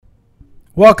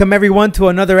Welcome, everyone, to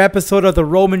another episode of The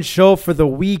Roman Show for the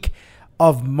week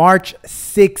of March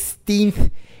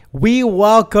 16th. We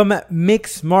welcome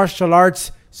mixed martial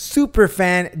arts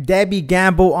superfan Debbie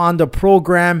Gamble on the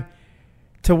program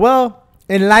to,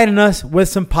 enlighten us with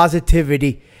some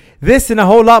positivity. This and a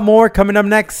whole lot more coming up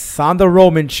next on The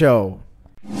Roman Show.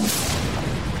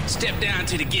 Step down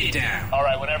to the get down. All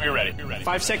right, whenever you're ready.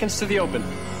 5 seconds to the open.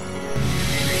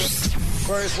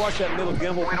 Aquarius, watch that little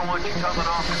gimbal. We don't want you coming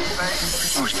off in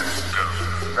space. Booster, go.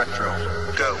 Retro,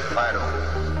 go. Vital,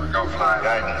 go flight.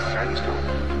 Guidance, go.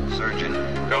 Surgeon,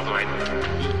 go flight.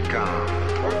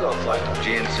 Econ, we're go flight.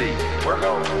 GNC, we're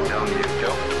go. Telling you,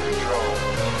 go. Control,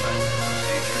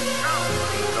 procedure, go.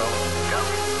 Eco, go.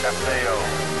 FAO,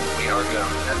 we are go.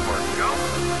 Network, go.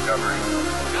 Covering,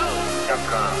 go.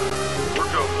 Capcom,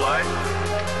 we're go flight.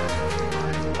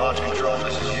 Launch control,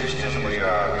 this is Houston. We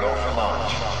are go for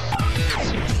launch.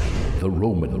 The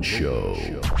Roman Show.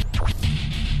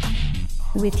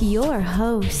 With your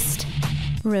host,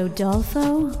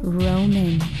 Rodolfo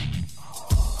Roman.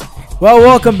 Well,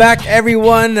 welcome back,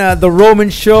 everyone. The Roman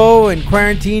Show in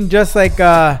quarantine, just like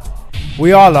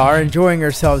we all are, enjoying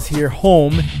ourselves here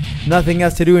home. Nothing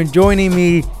else to do. And joining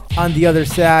me on the other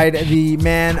side, the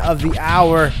man of the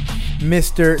hour,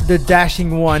 Mr. The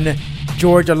Dashing One,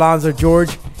 George Alonzo.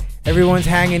 George, everyone's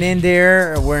hanging in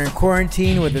there. We're in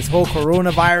quarantine with this whole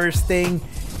coronavirus thing.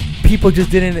 People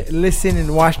just didn't listen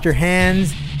and wash their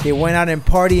hands. They went out and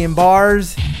party in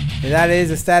bars. And that is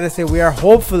the status that we are.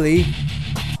 Hopefully,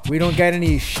 we don't get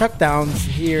any shutdowns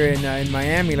here in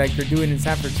Miami like they're doing in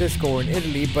San Francisco or in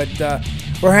Italy. But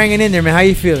we're hanging in there, man. How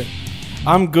you feeling?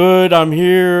 I'm good. I'm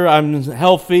here. I'm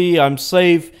healthy. I'm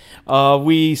safe.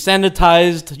 We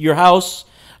sanitized your house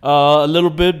a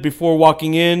little bit before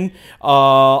walking in.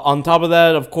 On top of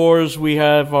that, of course, we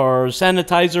have our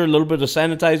sanitizer, a little bit of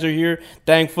sanitizer here,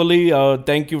 thankfully.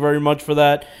 Thank you very much for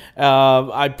that.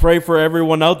 I pray for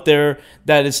everyone out there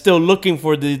that is still looking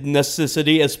for the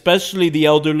necessity, especially the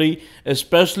elderly,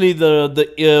 especially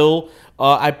the ill.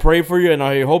 I pray for you, and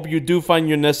I hope you do find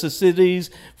your necessities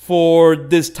for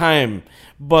this time.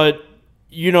 But,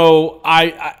 you know,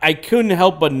 I couldn't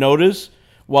help but notice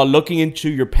while looking into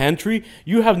your pantry,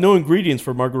 you have no ingredients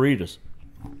for margaritas.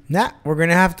 Nah, we're going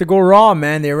to have to go raw,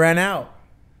 man. They ran out.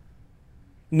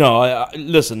 No,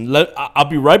 listen, I'll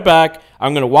be right back.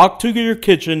 I'm going to walk to your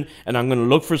kitchen, and I'm going to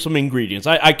look for some ingredients.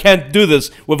 I can't do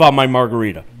this without my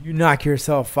margarita. You knock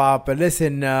yourself out. But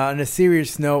listen, on a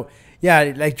serious note,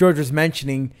 yeah, like George was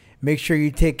mentioning, make sure you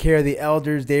take care of the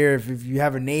elders there. If you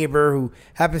have a neighbor who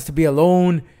happens to be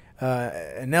alone,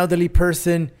 an elderly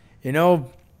person, you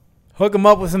know, hook them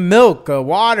up with some milk,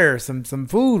 water, some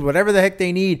food, whatever the heck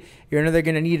they need. You know they're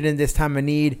going to need it in this time of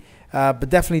need. But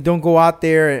definitely don't go out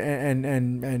there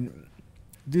and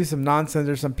do some nonsense.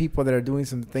 There's some people that are doing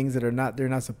some things that they're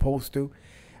not supposed to.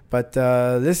 But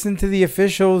listen to the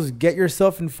officials. Get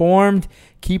yourself informed.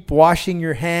 Keep washing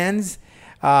your hands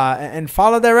and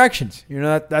follow directions. You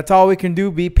know that's all we can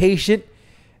do. Be patient.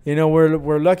 You know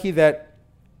we're lucky that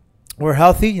we're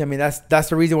healthy. I mean, that's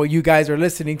the reason why you guys are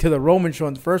listening to the Roman Show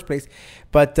in the first place.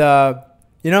 But,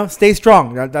 stay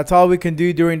strong. That's all we can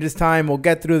do during this time. We'll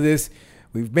get through this.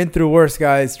 We've been through worse,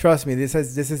 guys. Trust me, this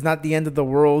is not the end of the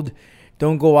world.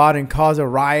 Don't go out and cause a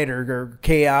riot or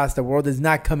chaos. The world is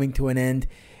not coming to an end.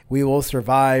 We will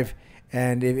survive.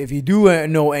 And if you do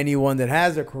know anyone that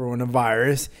has a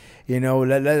coronavirus,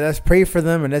 let's pray for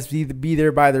them and let's be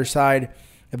there by their side.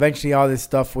 Eventually, all this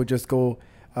stuff will just go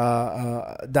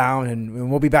down and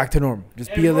we'll be back to normal.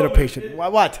 Just be a little patient.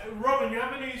 What? Roman, you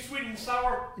have any sweet and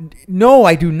sour? No,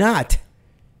 I do not.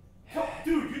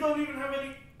 Dude, you don't even have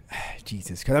any.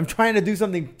 Jesus, because I'm trying to do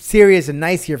something serious and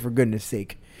nice here, for goodness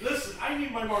sake. Listen, I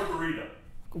need my margarita.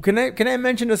 Can I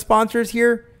mention the sponsors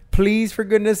here, please? For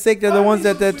goodness sake, they're the ones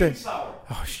that. Sweet and sour.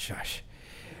 Oh, shush.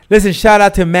 Listen, shout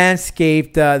out to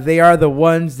Manscaped. They are the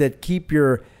ones that keep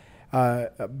your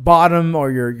bottom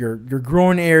or your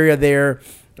groin area there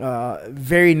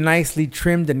very nicely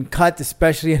trimmed and cut,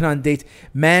 especially on dates.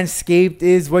 Manscaped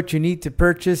is what you need to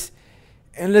purchase.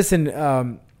 And listen,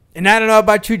 and I don't know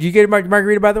about you. Did you get a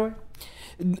margarita, by the way?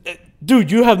 Dude,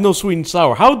 you have no sweet and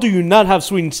sour. How do you not have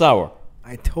sweet and sour?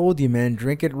 I told you, man.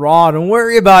 Drink it raw. Don't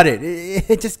worry about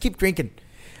it. Just keep drinking.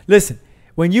 Listen,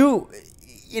 when you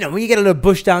get a little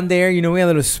bush down there, we have a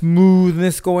little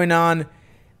smoothness going on.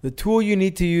 The tool you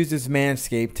need to use is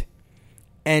Manscaped.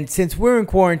 And since we're in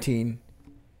quarantine,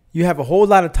 you have a whole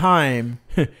lot of time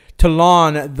to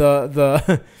lawn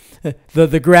the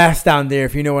grass down there,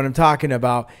 if you know what I'm talking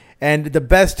about. And the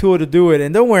best tool to do it,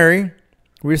 and don't worry,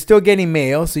 we're still getting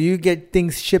mail, so you get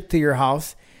things shipped to your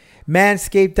house.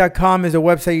 Manscaped.com is a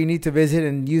website you need to visit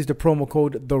and use the promo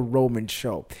code The Roman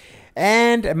Show.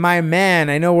 And my man,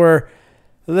 I know we're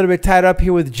a little bit tied up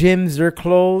here with gyms. They're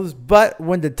closed. But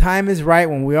when the time is right,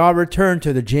 when we all return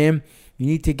to the gym, you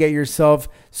need to get yourself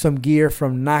some gear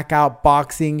from Knockout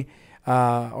Boxing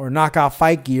or Knockout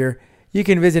Fight Gear. You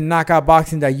can visit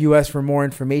knockoutboxing.us for more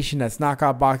information. That's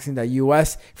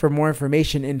knockoutboxing.us for more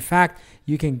information. In fact,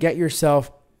 you can get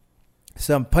yourself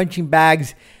some punching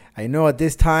bags. I know at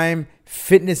this time,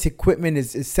 fitness equipment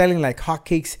is selling like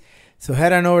hotcakes. So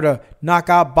head on over to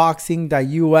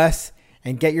knockoutboxing.us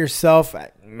and get yourself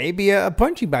maybe a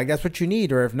punching bag. That's what you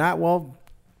need. Or if not, well,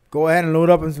 go ahead and load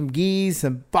up on some gis,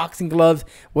 some boxing gloves,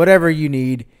 whatever you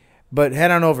need. But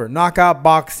head on over,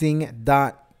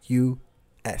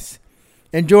 knockoutboxing.us.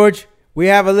 And George, we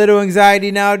have a little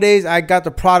anxiety nowadays. I got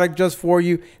the product just for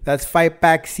you. That's Fight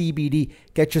Back CBD.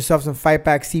 Get yourself some Fight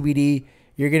Back CBD.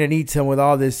 You're going to need some with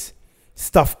all this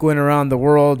stuff going around the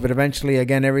world. But eventually,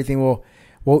 again, everything will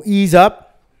ease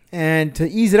up. And to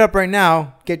ease it up right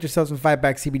now, get yourself some Fight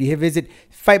Back CBD. Hey, visit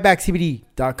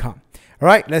fightbackcbd.com. All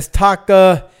right, let's talk.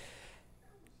 Let's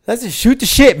just shoot the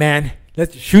shit, man.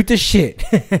 Let's shoot the shit.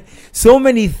 So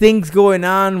many things going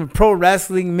on with pro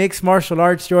wrestling, mixed martial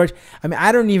arts, George. I mean,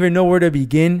 I don't even know where to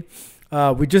begin.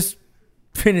 We just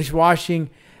finished watching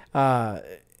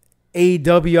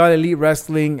AEW, All Elite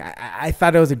Wrestling. I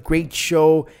thought it was a great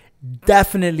show.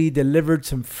 Definitely delivered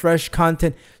some fresh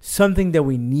content, something that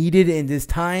we needed in this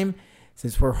time.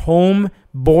 Since we're home,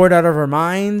 bored out of our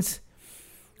minds.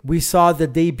 We saw the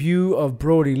debut of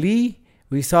Brody Lee.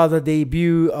 We saw the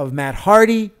debut of Matt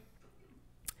Hardy.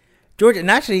 George,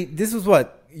 and actually, this was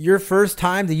what? Your first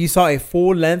time that you saw a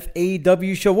full-length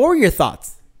AEW show? What were your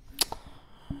thoughts?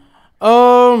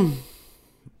 Don't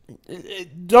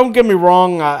get me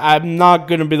wrong. I'm not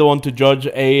going to be the one to judge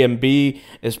A and B,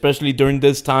 especially during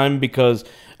this time, because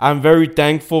I'm very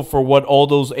thankful for what all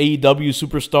those AEW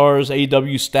superstars,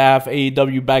 AEW staff,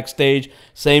 AEW backstage,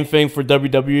 same thing for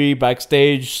WWE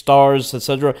backstage, stars,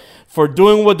 etc., for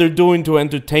doing what they're doing to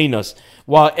entertain us.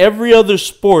 While every other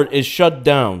sport is shut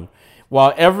down,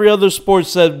 while every other sport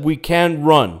said we can't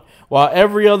run, while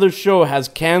every other show has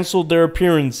canceled their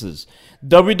appearances,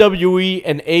 WWE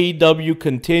and AEW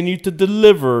continue to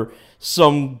deliver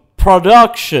some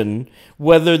production,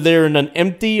 whether they're in an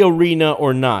empty arena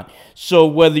or not. So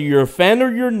whether you're a fan or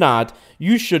you're not,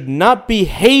 you should not be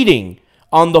hating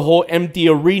on the whole empty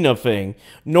arena thing,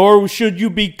 nor should you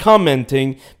be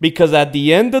commenting, because at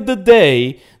the end of the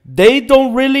day, they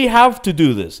don't really have to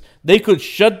do this. They could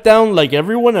shut down like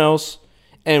everyone else,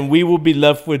 and we will be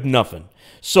left with nothing.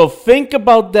 So think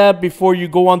about that before you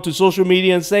go onto social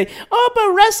media and say, oh,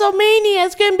 but WrestleMania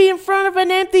is going to be in front of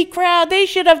an empty crowd. They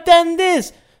should have done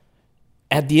this.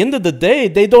 At the end of the day,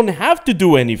 they don't have to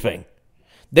do anything.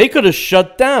 They could have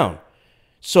shut down.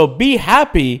 So be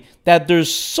happy that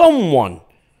there's someone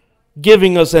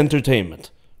giving us entertainment.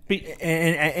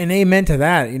 And amen to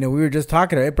that. You know, we were just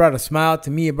talking. It brought a smile to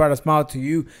me. It brought a smile to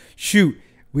you. Shoot,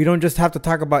 we don't just have to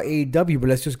talk about AEW, but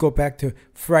let's just go back to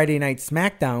Friday Night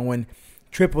SmackDown when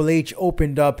Triple H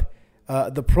opened up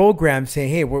the program saying,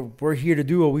 hey, we're here to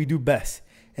do what we do best.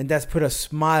 And that's put a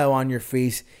smile on your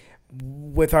face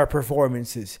with our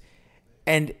performances.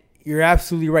 And you're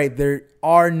absolutely right. There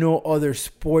are no other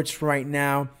sports right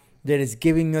now that is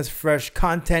giving us fresh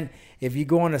content. If you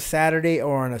go on a Saturday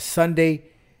or on a Sunday,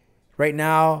 right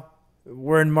now,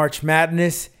 we're in March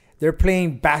Madness. They're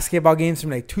playing basketball games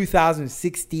from like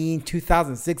 2016,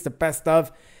 2006, the best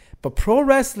of. But pro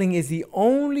wrestling is the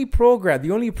only program, the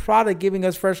only product giving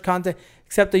us fresh content,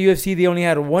 except the UFC. They only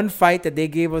had one fight that they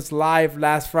gave us live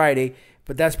last Friday,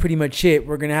 but that's pretty much it.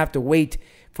 We're going to have to wait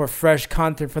for fresh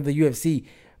content from the UFC.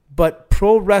 But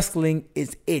pro wrestling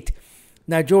is it.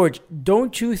 Now, George,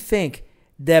 don't you think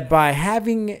that by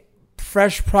having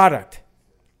fresh product,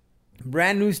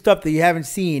 brand new stuff that you haven't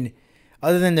seen,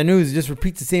 other than the news, just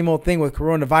repeats the same old thing with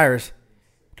coronavirus,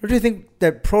 don't you think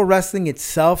that pro wrestling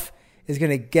itself is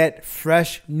going to get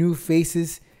fresh, new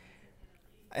faces?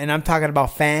 And I'm talking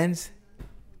about fans.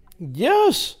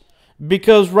 Yes,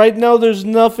 because right now there's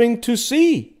nothing to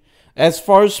see as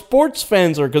far as sports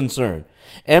fans are concerned.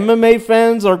 MMA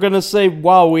fans are going to say,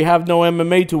 wow, we have no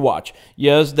MMA to watch.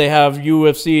 Yes, they have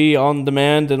UFC on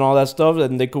demand and all that stuff,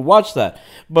 and they could watch that.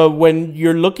 But when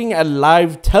you're looking at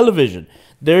live television,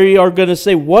 they are going to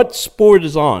say what sport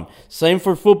is on. Same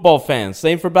for football fans,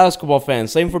 same for basketball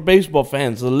fans, same for baseball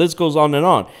fans. The list goes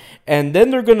on. And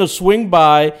then they're going to swing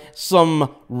by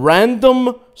some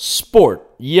random sport.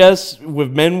 Yes,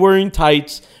 with men wearing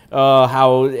tights,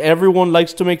 how everyone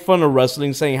likes to make fun of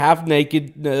wrestling, saying half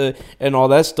naked and all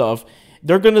that stuff.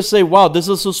 they're going to say, wow, this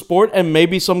is a sport, and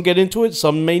maybe some get into it,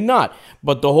 some may not.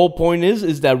 But the whole point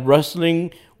is that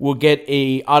wrestling will get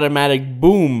a automatic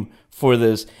boom for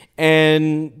this.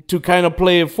 And to kind of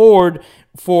play it forward,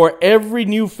 for every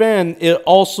new fan, it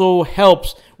also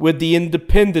helps with the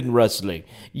independent wrestling.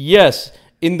 Yes,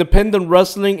 independent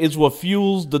wrestling is what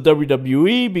fuels the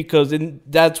WWE because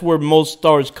that's where most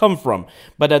stars come from.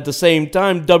 But at the same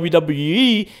time,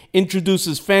 WWE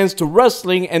introduces fans to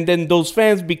wrestling, and then those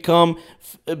fans become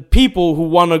people who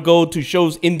want to go to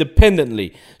shows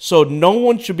independently. So no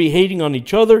one should be hating on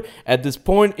each other. At this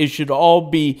point, it should all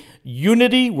be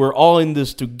unity. We're all in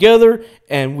this together,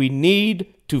 and we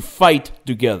need to fight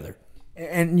together.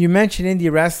 And you mentioned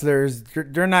indie wrestlers.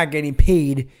 They're not getting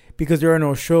paid because there are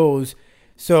no shows.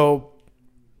 So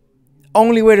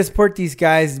only way to support these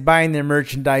guys is buying their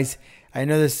merchandise. I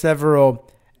know there's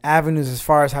several avenues as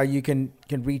far as how you can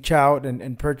reach out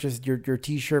and purchase your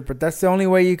T-shirt, but that's the only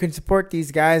way you can support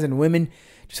these guys and women.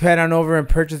 Just head on over and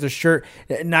purchase a shirt,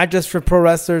 not just for pro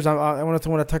wrestlers. I want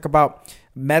to talk about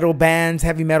metal bands,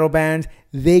 heavy metal bands.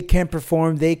 They can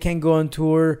perform. They can go on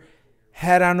tour.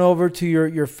 Head on over to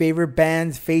your favorite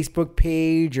band's Facebook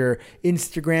page or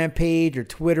Instagram page or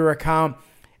Twitter account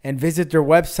and visit their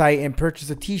website and purchase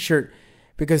a T-shirt,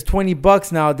 because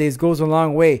 $20 nowadays goes a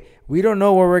long way. We don't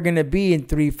know where we're going to be in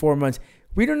 3-4 months.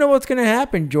 We don't know what's going to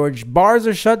happen, George. Bars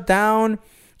are shut down.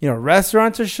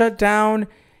 Restaurants are shut down.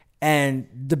 And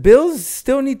the bills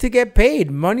still need to get paid.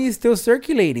 Money is still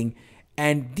circulating.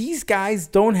 And these guys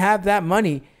don't have that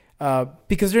money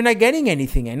because they're not getting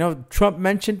anything. I know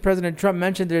President Trump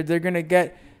mentioned they're going to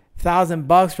get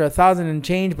 $1,000 or $1,000 and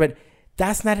change, but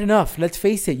that's not enough. Let's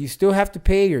face it. You still have to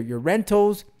pay your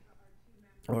rentals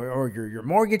or your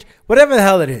mortgage, whatever the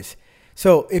hell it is.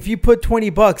 So if you put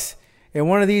 $20 in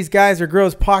one of these guys or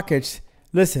girls' pockets,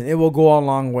 listen, it will go a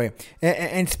long way.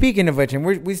 And speaking of which, and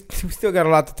we still got a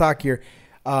lot to talk here.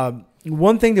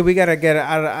 One thing that we got to get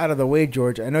out of the way,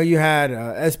 George, I know you had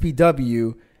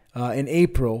SPW in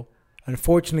April.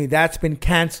 Unfortunately, that's been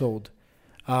canceled.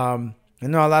 I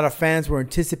know a lot of fans were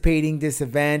anticipating this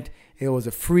event. It was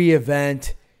a free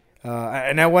event.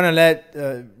 And I want to let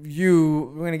we're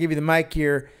going to give you the mic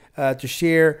here to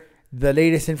share the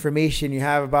latest information you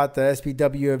have about the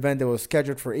SPW event that was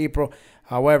scheduled for April.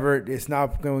 However, it's now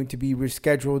going to be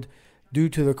rescheduled due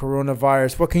to the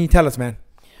coronavirus. What can you tell us, man?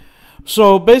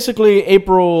 So basically,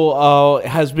 April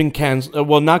has been canceled.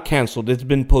 Well, not canceled. It's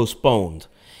been postponed.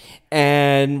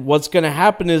 And what's going to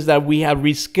happen is that we have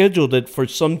rescheduled it for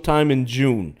sometime in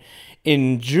June.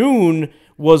 In June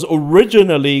was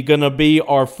originally going to be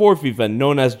our fourth event,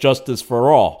 known as Justice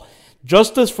for All.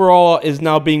 Justice for All is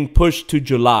now being pushed to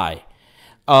July.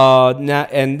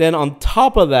 And then on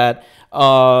top of that,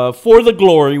 For the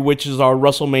Glory, which is our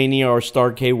WrestleMania or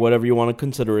Starrcade, whatever you want to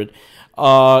consider it,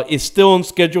 is still on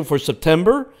schedule for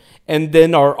September. And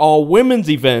then our all-women's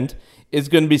event is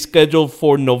going to be scheduled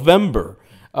for November,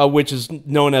 which is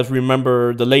known as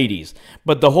Remember the Ladies.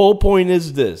 But the whole point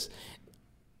is this.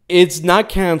 It's not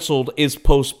canceled. It's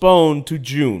postponed to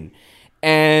June.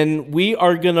 And we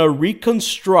are going to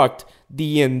reconstruct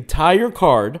the entire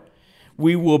card.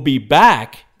 We will be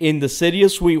back in the city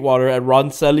of Sweetwater at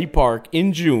Roncelli Park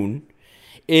in June.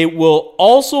 It will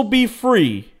also be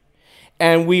free.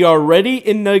 And we are already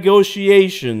in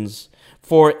negotiations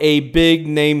for a big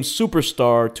name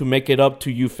superstar to make it up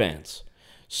to you fans.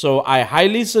 So I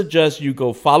highly suggest you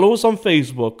go follow us on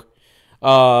Facebook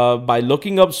by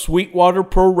looking up Sweetwater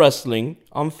Pro Wrestling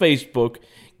on Facebook.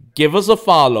 Give us a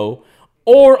follow.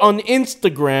 Or on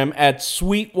Instagram at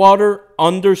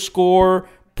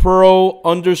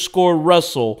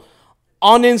Sweetwater_pro_wrestle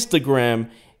on Instagram,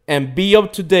 and be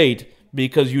up to date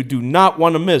because you do not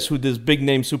want to miss who this big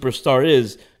name superstar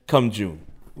is come June.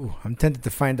 Ooh, I'm tempted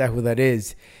to find out who that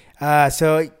is.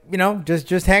 So,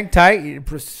 just hang tight.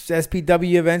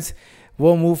 SPW events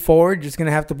will move forward. Just going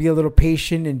to have to be a little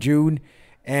patient in June.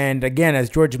 And again,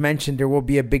 as George mentioned, there will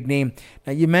be a big name.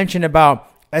 Now, you mentioned about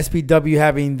SPW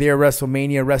having their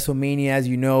WrestleMania. WrestleMania, as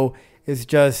you know, is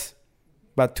just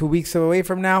about 2 weeks away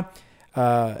from now.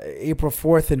 April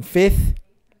 4th and 5th.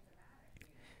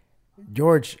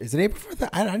 George, is it April 4th?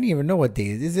 I don't even know what day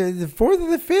it is. Is it the 4th or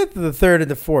the 5th or the 3rd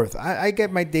and the 4th? I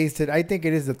get my days to. I think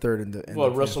it is the 3rd and the 5th.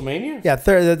 What, WrestleMania? Yeah,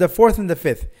 the 4th and the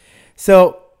 5th.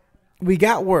 So we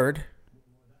got word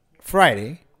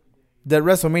Friday that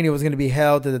WrestleMania was going to be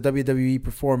held at the WWE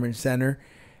Performance Center.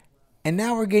 And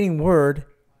now we're getting word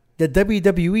that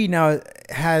WWE now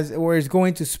is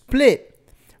going to split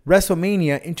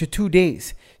WrestleMania into 2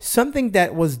 days. Something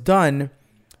that was done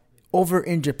over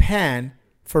in Japan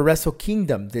for Wrestle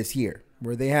Kingdom this year.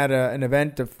 where they had an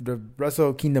event of the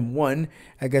Wrestle Kingdom 1.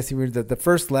 I guess it was the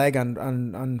first leg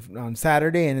on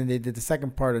Saturday, and then they did the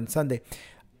second part on Sunday.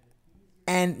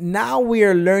 And now we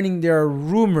are learning there are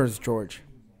rumors, George.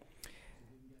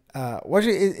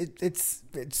 It's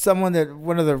someone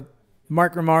that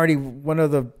Mark Romardi, one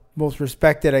of the most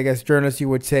respected, I guess, journalists you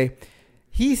would say,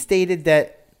 he stated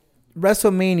that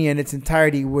WrestleMania in its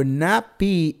entirety would not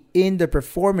be in the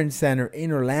Performance Center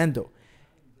in Orlando.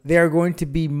 There are going to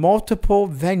be multiple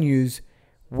venues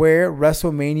where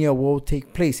WrestleMania will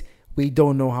take place. We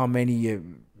don't know how many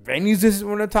venues this is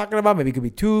what we're talking about. Maybe it could be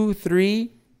 2,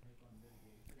 3.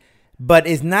 But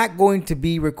it's not going to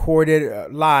be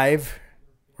recorded live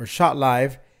or shot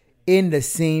live in the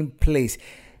same place.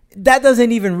 That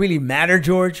doesn't even really matter,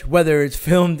 George, whether it's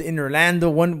filmed in Orlando.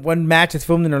 One match is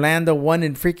filmed in Orlando, one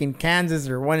in freaking Kansas,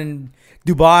 or one in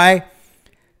Dubai.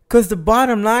 Because the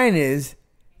bottom line is,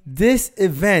 this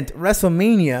event,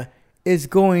 WrestleMania, is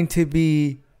going to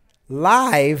be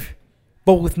live,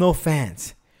 but with no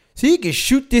fans. So you can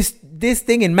shoot this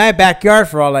thing in my backyard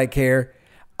for all I care.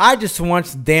 I just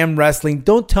want damn wrestling.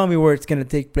 Don't tell me where it's going to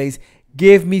take place.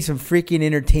 Give me some freaking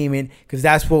entertainment, because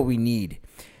that's what we need.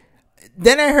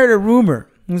 Then I heard a rumor.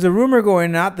 There's a rumor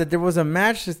going out that there was a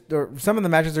match, or some of the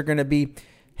matches are going to be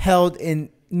held in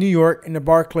New York in the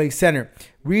Barclays Center.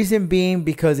 Reason being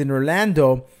because in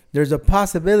Orlando, there's a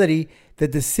possibility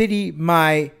that the city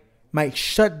might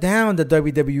shut down the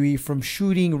WWE from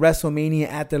shooting WrestleMania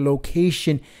at the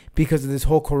location because of this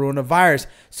whole coronavirus.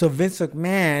 So Vince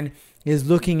McMahon is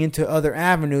looking into other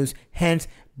avenues, hence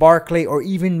Barclays or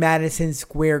even Madison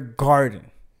Square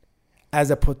Garden as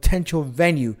a potential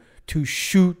venue to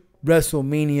shoot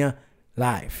WrestleMania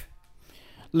live.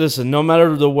 Listen, no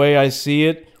matter the way I see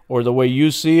it or the way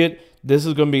you see it, this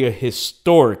is going to be a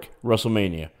historic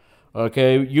WrestleMania.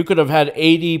 Okay, you could have had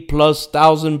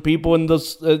 80,000+ people in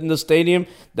the stadium.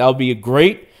 That would be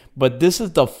great. But this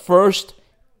is the first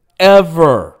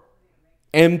ever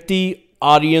empty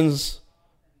audience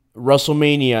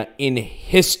WrestleMania in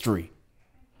history.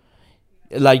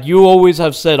 Like you always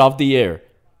have said off the air,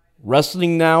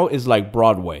 wrestling now is like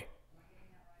Broadway.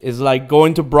 It's like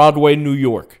going to Broadway, New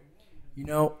York. You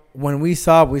know, when we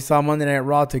saw Monday Night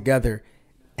Raw together,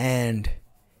 and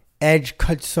Edge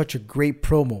cut such a great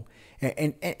promo.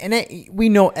 And we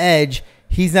know Edge,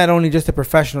 he's not only just a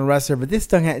professional wrestler, but this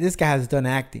guy has done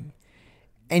acting.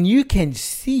 And you can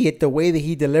see it the way that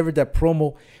he delivered that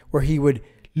promo, where he would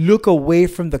look away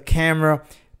from the camera,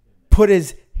 put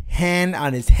his hand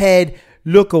on his head,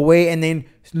 look away, and then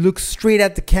look straight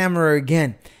at the camera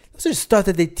again. Those are stuff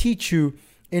that they teach you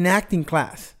in acting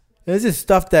class. This is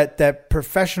stuff that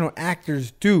professional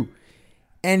actors do.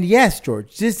 And yes,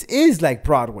 George, this is like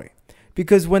Broadway.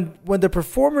 Because when the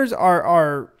performers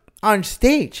are on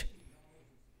stage,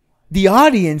 the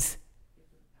audience,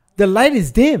 the light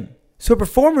is dim. So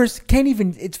performers can't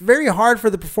even, it's very hard for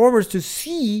the performers to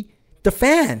see the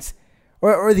fans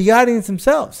or the audience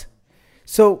themselves.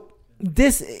 So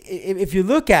this, if you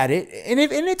look at it, and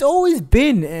it's always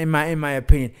been, in my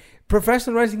opinion,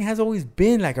 professional wrestling has always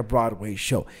been like a Broadway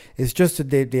show. It's just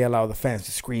that they allow the fans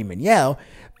to scream and yell.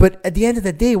 But at the end of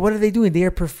the day, what are they doing? They are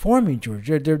performing, George.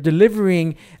 They're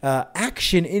delivering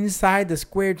action inside the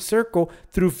squared circle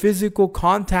through physical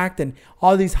contact and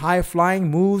all these high-flying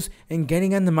moves and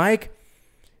getting on the mic.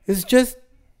 It's just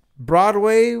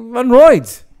Broadway on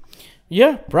roids.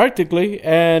 Yeah, practically.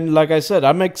 And like I said,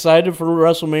 I'm excited for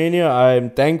WrestleMania. I'm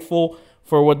thankful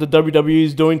for what the WWE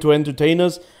is doing to entertain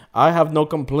us. I have no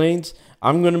complaints.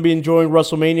 I'm going to be enjoying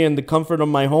WrestleMania in the comfort of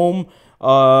my home.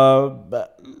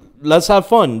 Let's have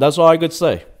fun. That's all I could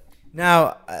say.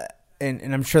 Now,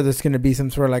 and I'm sure there's going to be some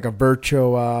sort of like a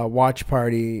virtual watch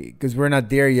party, because we're not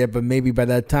there yet, but maybe by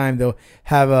that time they'll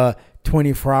have a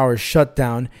 24-hour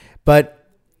shutdown. But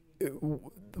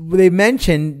they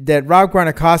mentioned that Rob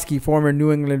Gronkowski, former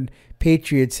New England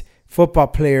Patriots football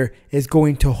player, is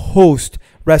going to host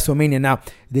WrestleMania. Now,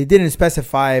 they didn't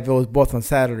specify if it was both on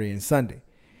Saturday and Sunday.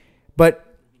 But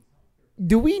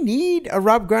do we need a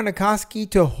Rob Gronkowski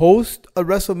to host a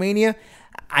WrestleMania?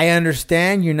 I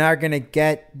understand you're not going to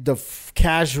get the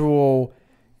casual,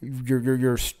 your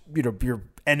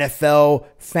NFL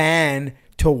fan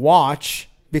to watch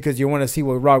because you want to see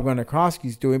what Rob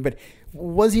Gronkowski's doing. But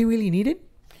was he really needed?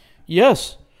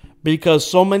 Yes, because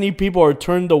so many people are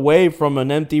turned away from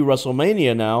an empty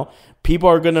WrestleMania now. People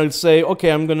are going to say, okay,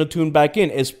 I'm going to tune back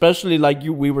in, especially like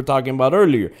we were talking about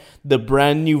earlier, the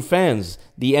brand new fans,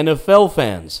 the NFL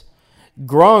fans.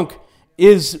 Gronk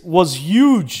was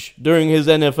huge during his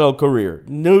NFL career.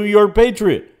 New England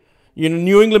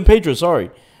Patriots, sorry.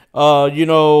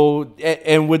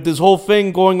 And with this whole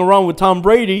thing going around with Tom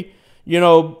Brady,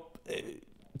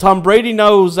 Tom Brady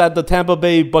now is at the Tampa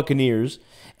Bay Buccaneers,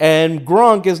 and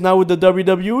Gronk is now with the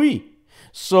WWE.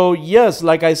 So, yes,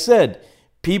 like I said,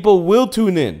 people will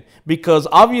tune in because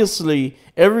obviously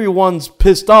everyone's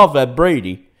pissed off at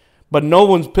Brady, but no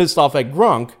one's pissed off at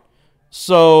Gronk.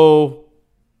 So,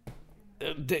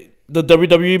 the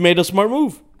WWE made a smart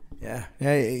move. Yeah,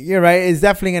 you're right. It's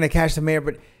definitely going to catch the mayor.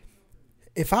 But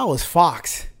if I was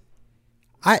Fox,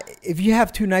 if you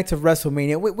have 2 nights of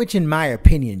WrestleMania, which in my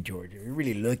opinion, George, if you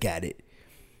really look at it,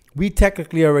 we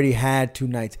technically already had 2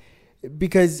 nights.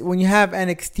 Because when you have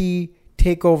NXT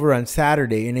TakeOver on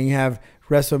Saturday and then you have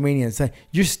WrestleMania on Sunday,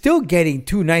 you're still getting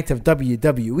 2 nights of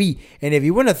WWE. And if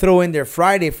you want to throw in there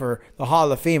Friday for the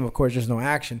Hall of Fame, of course, there's no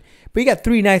action. But you got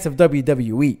 3 nights of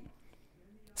WWE.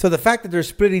 So the fact that they're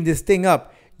splitting this thing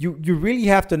up, you really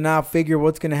have to now figure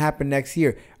what's going to happen next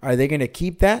year. Are they going to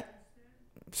keep that?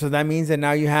 So that means that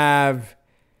now you have,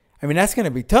 that's going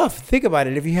to be tough. Think about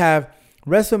it. If you have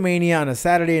WrestleMania on a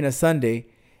Saturday and a Sunday,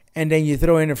 and then you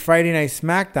throw in a Friday Night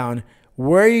SmackDown,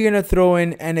 where are you going to throw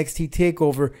in NXT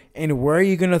TakeOver, and where are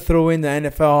you going to throw in the the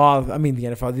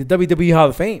WWE Hall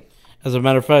of Fame? As a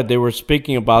matter of fact, they were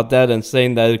speaking about that and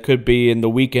saying that it could be in the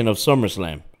weekend of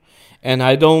SummerSlam. And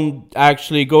I don't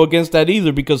actually go against that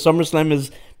either because SummerSlam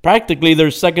is practically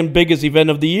their second biggest event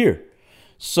of the year.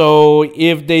 So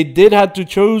if they did have to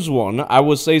choose one, I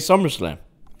would say SummerSlam.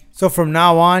 So from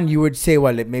now on, you would say,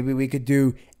 well, maybe we could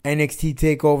do NXT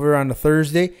TakeOver on a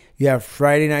Thursday. You have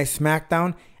Friday Night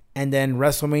SmackDown, and then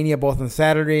WrestleMania both on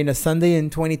Saturday and a Sunday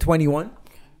in 2021?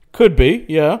 Could be,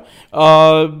 yeah.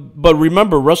 But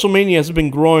remember, WrestleMania has been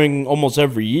growing almost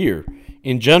every year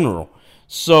in general.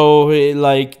 So,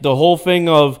 the whole thing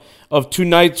of 2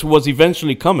 nights was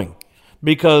eventually coming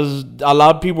because a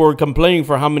lot of people were complaining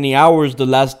for how many hours the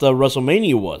last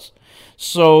WrestleMania was.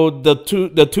 So, the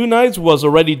two nights was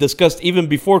already discussed even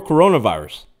before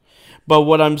coronavirus. But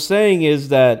what I'm saying is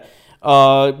that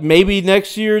maybe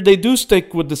next year they do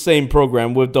stick with the same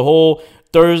program with the whole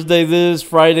Thursday this,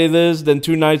 Friday this, then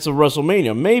 2 nights of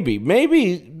WrestleMania.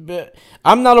 Maybe.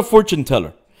 I'm not a fortune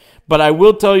teller. But I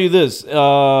will tell you this,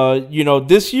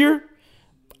 this year,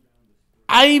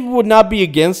 I would not be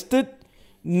against it,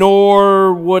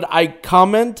 nor would I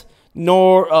comment,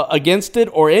 nor against it,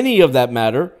 or any of that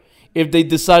matter, if they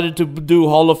decided to do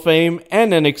Hall of Fame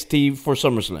and NXT for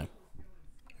SummerSlam.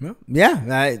 Yeah,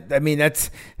 that's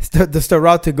the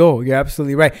route to go. You're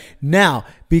absolutely right. Now,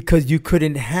 because you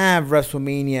couldn't have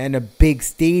WrestleMania in a big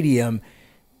stadium,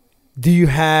 do you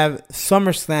have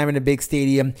SummerSlam in a big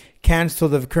stadium, cancel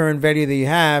the current venue that you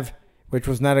have, which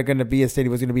was not going to be a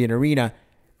stadium, was going to be an arena?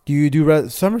 Do you do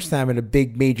SummerSlam in a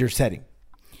big major setting?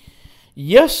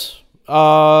 Yes.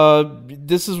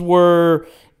 This is where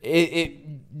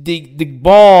the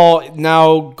ball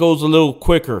now goes a little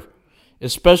quicker,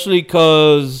 especially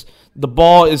because the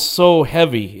ball is so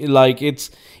heavy.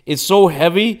 It's so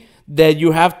heavy that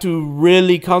you have to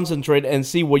really concentrate and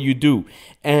see what you do.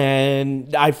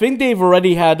 And I think they've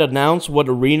already had announced what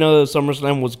arena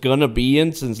SummerSlam was going to be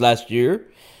in since last year.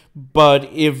 But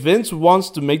if Vince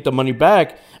wants to make the money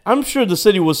back, I'm sure the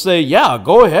city will say, yeah,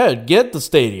 go ahead, get the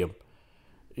stadium.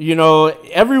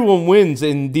 Everyone wins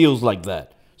in deals like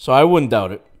that. So I wouldn't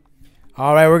doubt it.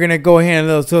 All right, we're going to go ahead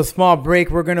and a small break.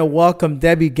 We're going to welcome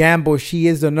Debbie Gamble. She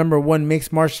is the #1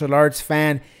 mixed martial arts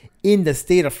fan in the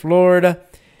state of Florida.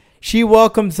 She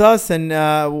welcomes us and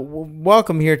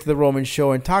welcome here to the Roman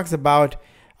Show and talks about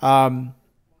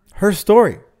her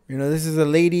story. This is a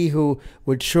lady who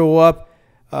would show up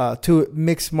to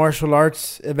mixed martial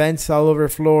arts events all over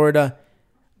Florida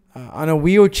on a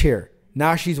wheelchair.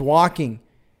 Now she's walking.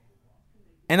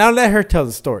 And I'll let her tell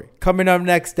the story. Coming up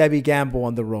next, Debbie Gamble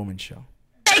on the Roman Show.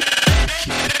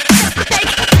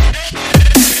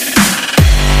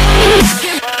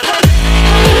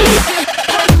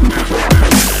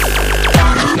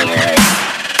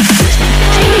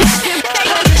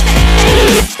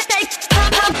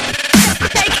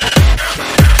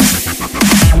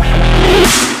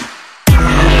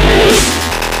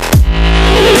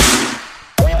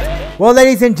 Well,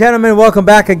 ladies and gentlemen, welcome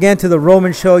back again to the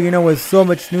Roman Show. With so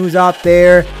much news out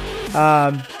there,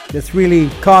 that's really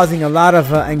causing a lot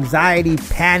of anxiety,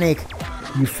 panic,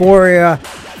 euphoria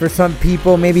for some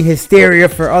people, maybe hysteria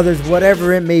for others,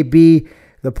 whatever it may be.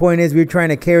 The point is we're trying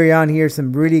to carry on here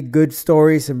some really good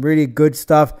stories, some really good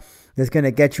stuff that's going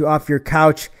to get you off your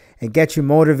couch and get you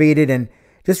motivated and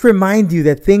just remind you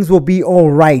that things will be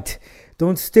all right.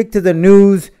 Don't stick to the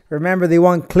news. Remember, they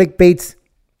want clickbaits.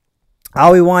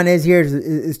 All we want is here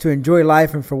is to enjoy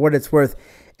life and for what it's worth.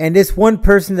 And this one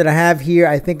person that I have here,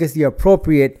 I think is the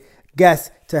appropriate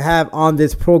guest to have on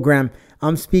this program.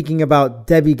 I'm speaking about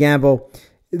Debbie Gamble.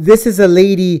 this is a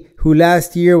lady who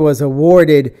last year was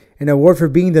awarded an award for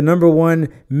being the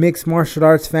 #1 mixed martial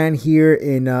arts fan here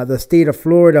in the state of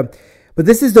Florida. But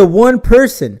this is the one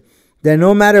person that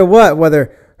no matter what,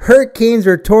 whether hurricanes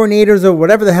or tornadoes or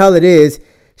whatever the hell it is,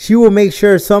 she will make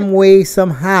sure some way,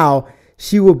 somehow,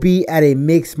 she will be at a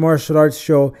mixed martial arts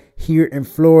show here in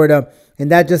Florida. And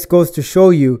that just goes to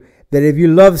show you that if you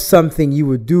love something, you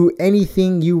would do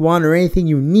anything you want or anything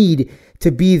you need to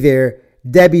be there.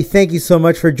 Debbie, thank you so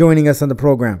much for joining us on the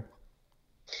program.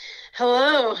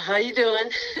 Hello, how you doing?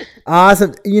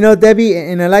 Awesome. Debbie,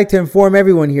 and I'd like to inform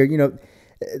everyone here,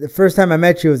 the first time I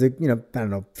met you was,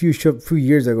 few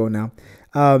years ago now.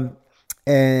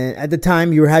 And at the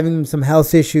time you were having some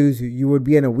health issues. You would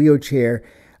be in a wheelchair.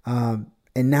 And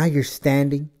now you're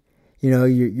standing.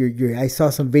 You're I saw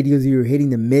some videos you were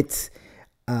hitting the mitts.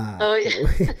 Oh,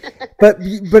 yeah.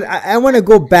 but I want to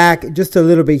go back just a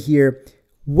little bit here.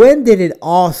 When did it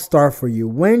all start for you?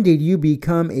 When did you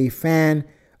become a fan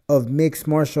of mixed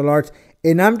martial arts?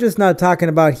 And I'm just not talking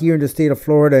about here in the state of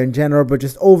Florida in general, but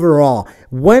just overall.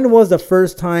 When was the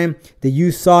first time that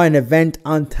you saw an event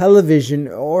on television,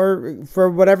 or for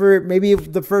whatever, maybe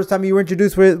the first time you were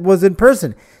introduced was in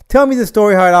person? Tell me the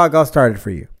story, how it all got started for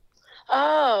you.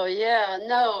 Oh, yeah.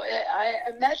 No,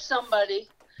 I met somebody.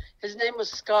 His name was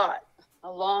Scott.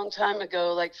 A long time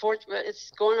ago,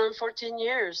 it's going on 14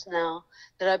 years now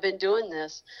that I've been doing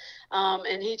this.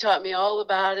 And he taught me all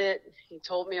about it. He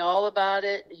told me all about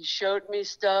it. He showed me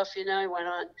stuff, he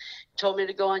told me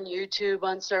to go on YouTube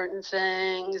on certain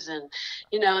things. And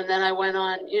then I went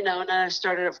on, and then I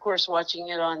started, of course, watching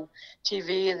it on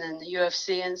TV and then the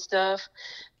UFC and stuff.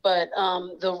 But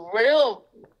the real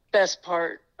best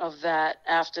part of that,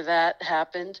 after that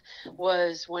happened,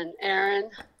 was when Aaron,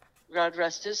 God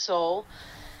rest his soul,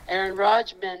 Aaron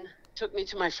Rodgman took me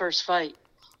to my first fight.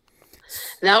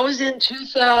 And that was in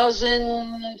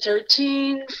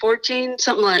 2013, 14,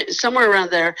 somewhere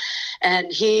around there. And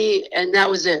that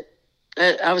was it.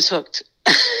 I was hooked.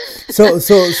 So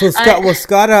Scott, was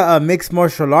Scott a mixed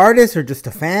martial artist or just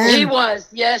a fan? He was.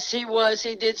 Yes, he was.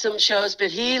 He did some shows, but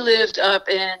he lived up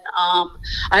in,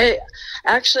 I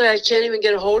can't even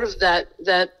get a hold of that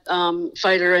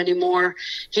fighter anymore.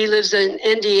 He lives in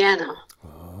Indiana.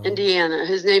 Indiana.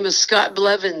 His name is Scott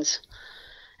Blevins.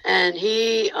 And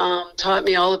he taught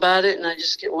me all about it, and I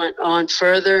just went on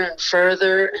further and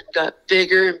further and got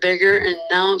bigger and bigger, and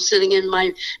now I'm sitting in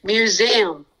my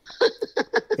museum.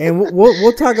 And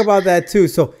we'll talk about that too.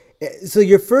 So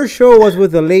your first show was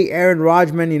with the late Aaron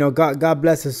Rodgman. God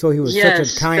bless his soul. He was such a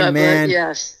kind man.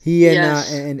 Yes. He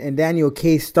and Daniel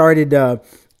K started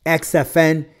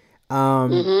XFN.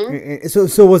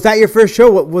 So was that your first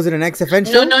show? Was it an XFN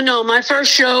show? No. My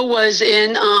first show was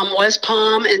in West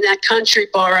Palm in that country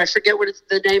bar. I forget what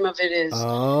the name of it is.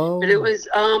 Oh. But it was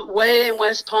way in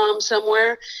West Palm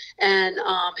somewhere. And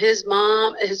his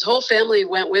mom, his whole family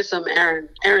went with him,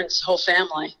 Aaron's whole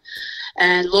family.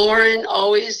 And Lauren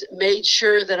always made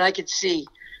sure that I could see.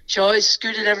 She always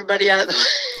scooted everybody out of the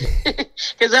way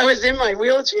because I was in my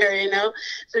wheelchair,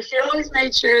 So she always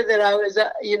made sure that I was,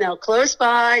 close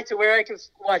by to where I could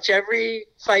watch every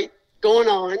fight going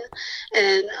on.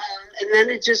 And then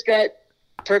it just got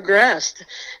progressed.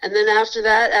 And then after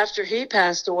that, after he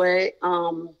passed away,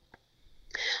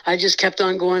 I just kept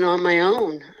on going on my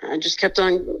own. I just kept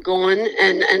on going.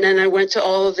 And then I went to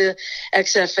all of the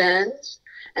XFNs.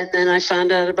 And then I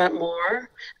found out about more,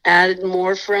 added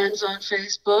more friends on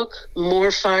Facebook,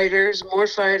 more fighters,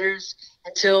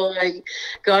 until I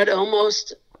got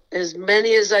almost as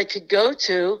many as I could go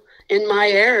to in my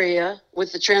area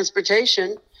with the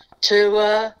transportation to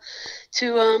all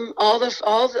of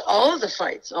the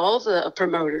fights, all the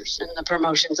promoters and the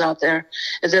promotions out there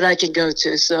that I could go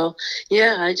to. So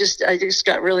yeah, I just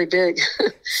got really big.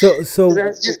 So I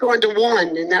was just going to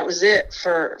one, and that was it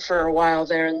for a while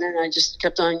there, and then I just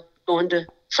kept on going to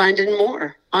finding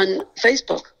more on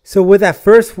Facebook. So with that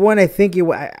first one, I think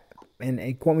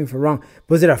and quote me if I'm wrong,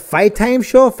 was it a Fight Time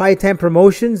show? Fight Time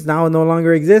Promotions now no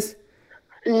longer exists?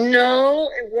 No,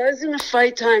 it wasn't a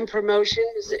Fight Time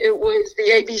Promotions. It was the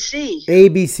ABC.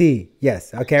 ABC,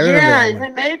 yes. Okay, I remember that one.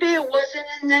 And maybe it wasn't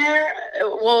in there.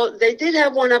 Well, they did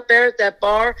have one up there at that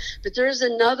bar, but there's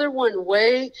another one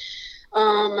way.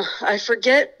 I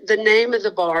forget the name of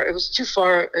the bar. It was too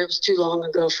far. It was too long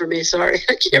ago for me. Sorry,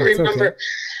 I can't remember. Okay.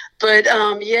 But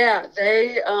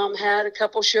they had a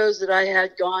couple shows that I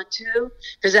had gone to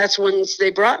because that's ones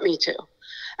they brought me to.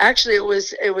 Actually, it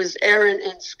was Aaron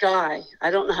and Sky.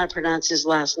 I don't know how to pronounce his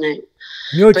last name.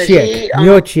 Miocic.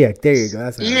 There you go.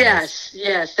 That's what yes.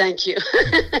 Thank you.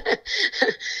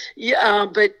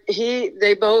 But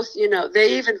they both,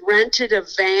 they even rented a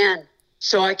van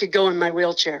so I could go in my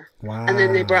wheelchair. Wow. And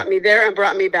then they brought me there and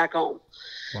brought me back home.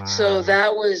 Wow. So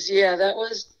that was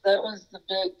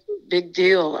the big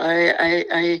deal.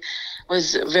 I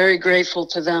was very grateful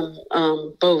to them,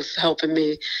 both helping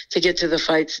me to get to the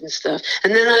fights and stuff.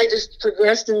 And then I just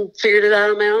progressed and figured it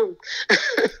out on my own.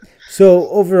 So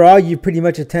overall, you pretty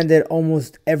much attended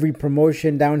almost every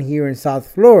promotion down here in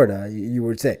South Florida, you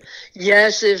would say.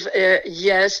 Yes,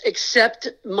 yes, except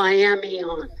Miami.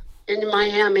 In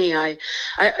Miami, I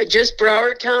just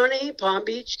Broward County, Palm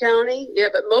Beach County, yeah,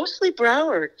 but mostly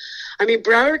Broward. I mean,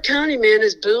 Broward County, man,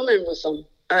 is booming with them.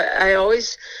 I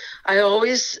always, all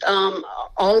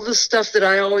the stuff that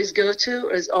I always go to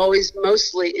is always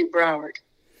mostly in Broward.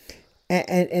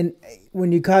 And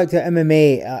when you got to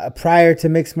MMA, prior to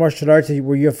mixed martial arts,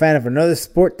 were you a fan of another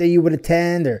sport that you would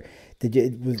attend, or did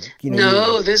you?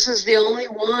 No, this is the only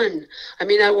one. I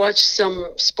mean, I watched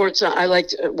some sports. I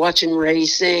liked watching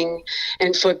racing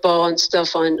and football and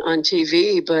stuff on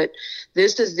TV, but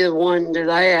this is the one that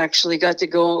I actually got to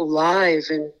go live,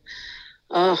 and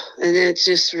it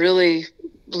just really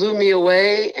blew me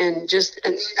away. And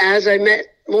as I met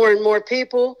more and more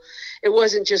people, it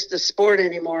wasn't just the sport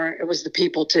anymore. It was the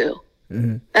people too.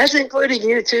 Mm-hmm. That's including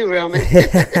you too, Roman.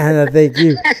 No, thank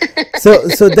you.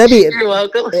 So Debbie, you're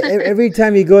welcome. Every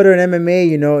time you go to an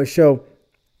MMA, show,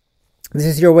 this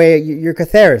is your way, your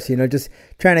catharsis, just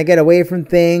trying to get away from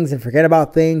things and forget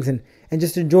about things and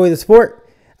just enjoy the sport.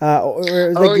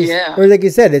 Or like you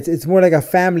said, it's more like a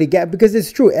family gap, because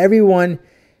it's true. Everyone,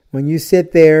 when you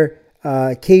sit there,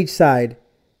 cage side,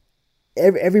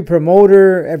 every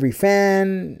promoter, every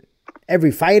fan,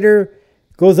 every fighter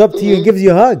goes up to you and gives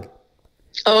you a hug.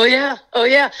 Oh yeah.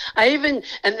 I even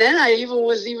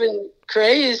was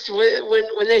crazed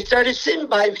when they started sitting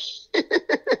by me.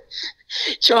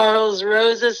 Charles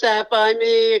Rosa sat by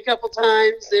me a couple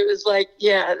times. It was like,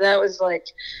 yeah, that was like,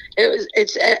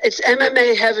 it's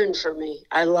MMA heaven for me.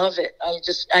 I love it. I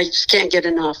just can't get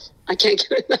enough. I can't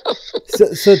get enough.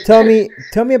 So tell me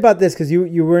about this, because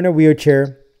you were in a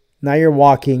wheelchair. Now you're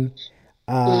walking.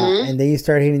 And then you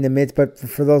start hitting the mitts. But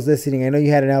for those listening, I know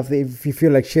you had enough. If you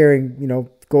feel like sharing,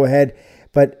 go ahead.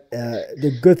 But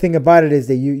the good thing about it is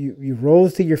that you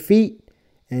rose to your feet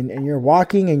and you're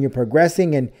walking and you're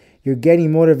progressing and you're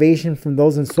getting motivation from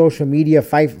those in social media,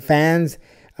 fans,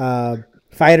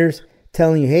 fighters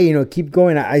telling you, hey, keep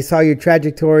going. I saw your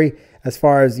trajectory as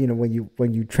far as, when you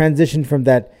transitioned from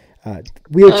that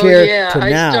wheelchair to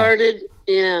now.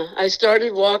 I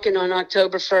started walking on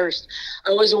October 1st.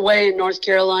 I was away in North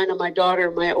Carolina. My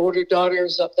older daughter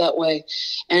is up that way.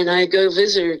 And I go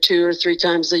visit her 2 or 3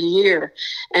 times a year.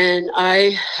 And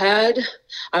I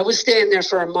was staying there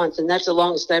for a month, and that's the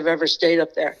longest I've ever stayed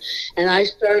up there. And I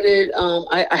started,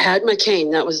 I had my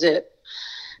cane. That was it.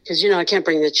 Because, I can't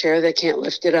bring the chair. They can't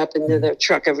lift it up into their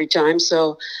truck every time.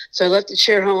 So I left the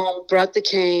chair home, brought the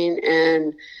cane,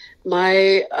 and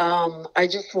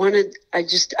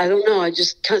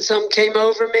something came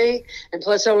over me. And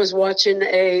plus I was watching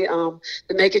the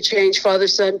Make a Change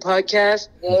Father-Son podcast.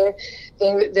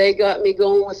 They got me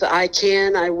going with the I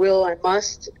can, I will, I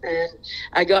must. And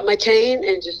I got my cane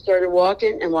and just started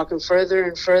walking further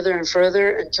and further and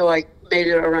further until I made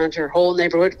it around her whole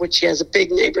neighborhood, which she has a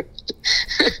big neighborhood.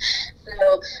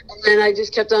 And then I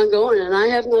just kept on going, and I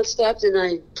have not stopped, and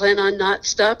I plan on not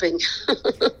stopping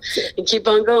and keep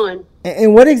on going.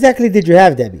 And what exactly did you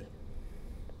have, Debbie?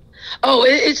 Oh,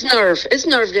 it's nerve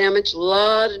damage, a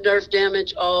lot of nerve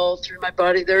damage all through my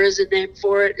body. There is a name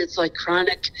for it. It's like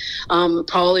chronic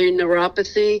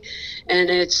polyneuropathy, and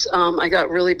it's I got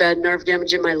really bad nerve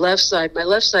damage in my left side. My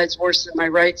left side's worse than my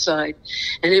right side,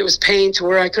 and it was pain to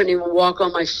where I couldn't even walk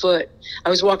on my foot. I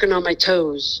was walking on my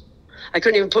toes. I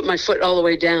couldn't even put my foot all the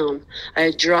way down. I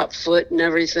had dropped foot and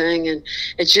everything, and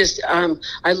it's just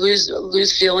I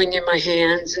lose feeling in my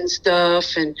hands and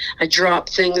stuff, and I drop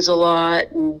things a lot,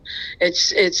 and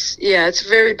it's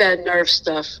very bad nerve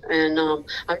stuff, and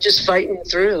I'm just fighting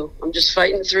through. And just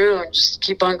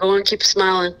keep on going, keep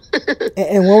smiling.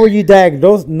 And when were you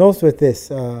diagnosed with this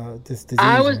disease?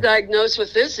 I was diagnosed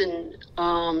with this in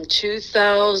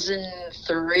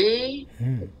 2003,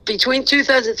 between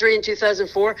 2003 and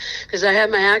 2004, because I had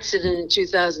my accident in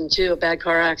 2002, a bad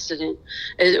car accident.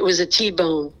 It was a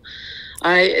T-bone.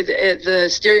 The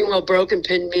steering wheel broke and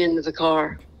pinned me in the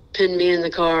car,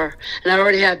 and I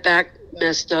already had back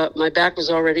messed up. My back was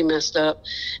already messed up,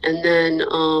 and then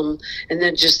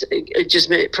it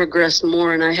just progressed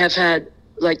more, and I have had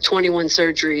like 21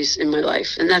 surgeries in my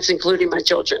life, and that's including my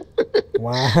children.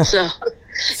 Wow.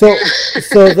 So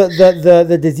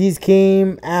the disease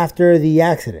came after the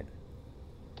accident.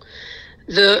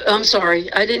 I'm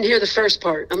sorry, I didn't hear the first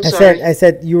part. I'm I sorry. I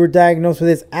said you were diagnosed with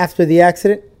this after the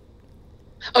accident?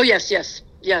 Oh, yes.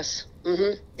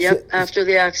 Yep, after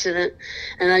the accident.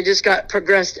 And I just got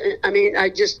progressed. I mean, I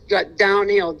just got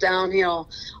downhill,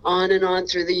 on and on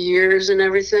through the years and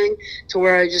everything, to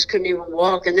where I just couldn't even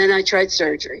walk. And then I tried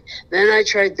surgery. Then I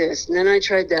tried this. And then I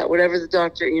tried that. Whatever the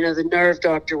doctor, the nerve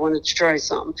doctor wanted to try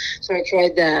something. So I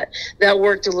tried that. That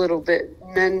worked a little bit.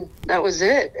 And then that was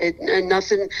it. And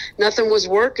nothing was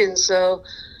working. So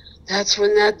that's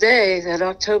when that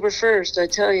October 1st, I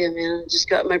tell you, man, I just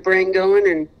got my brain going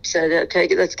and said, okay,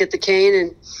 let's get the cane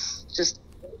and just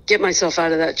get myself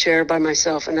out of that chair by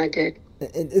myself. And I did.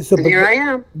 And here I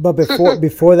am. But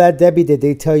before that, Debbie, did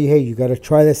they tell you, hey, you got to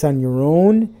try this on your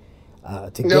own? No.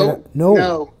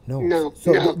 So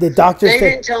the doctors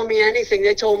didn't tell me anything.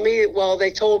 They told me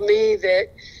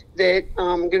that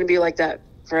I'm going to be like that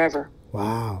forever.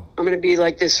 Wow. I'm going to be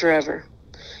like this forever.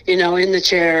 In the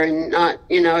chair, and not,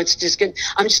 it's just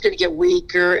I'm just going to get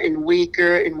weaker and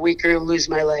weaker and weaker and lose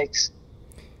my legs.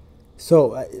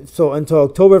 So until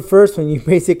October 1st, when you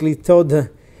basically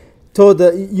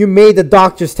you made the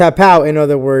doctors tap out, in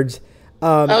other words.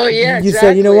 You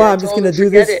said, you know what, I'm just going to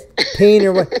do this pain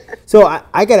or what. So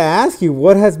I got to ask you,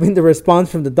 what has been the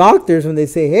response from the doctors when they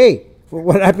say, hey,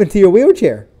 what happened to your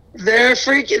wheelchair? They're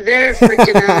freaking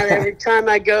out every time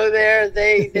I go there.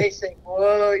 They say,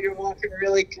 "Whoa, you're walking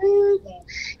really good."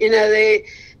 And,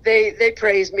 they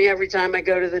praise me every time I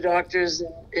go to the doctors,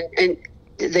 and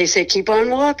they say, "Keep on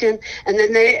walking." And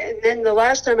then the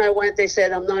last time I went, they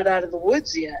said, "I'm not out of the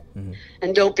woods yet,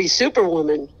 and don't be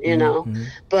Superwoman," Mm-hmm.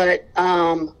 But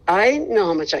I know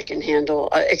how much I can handle.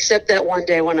 Except that one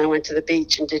day when I went to the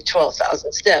beach and did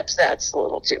 12,000 steps, that's a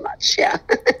little too much. Yeah,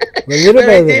 but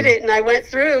I did it and I went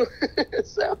through.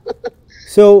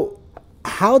 So,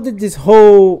 how did this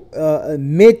whole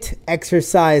mitt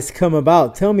exercise come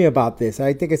about? Tell me about this.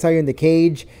 I think I saw you in the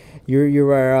cage. You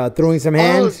were throwing some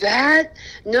hands. Oh, that?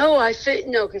 No,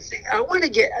 because I want to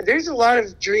get. There's a lot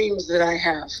of dreams that I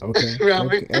have,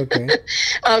 Roman, Okay.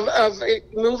 of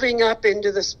moving up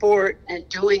into the sport and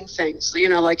doing things.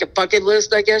 Like a bucket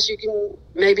list, I guess you can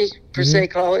maybe per se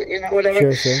call it.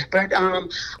 Whatever. Sure. But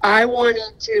I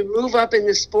wanted to move up in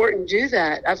the sport and do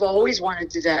that. I've always wanted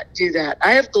to do that.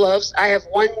 I have gloves. I have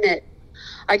one mitt.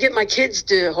 I get my kids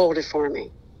to hold it for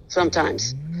me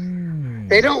sometimes.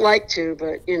 They don't like to,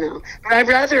 but But I'd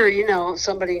rather,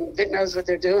 somebody that knows what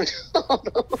they're doing. But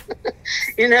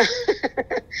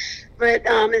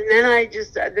and then I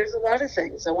just there's a lot of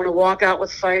things. I want to walk out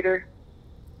with fighter.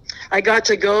 I got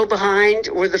to go behind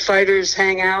where the fighters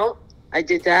hang out. I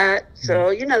did that.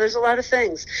 So there's a lot of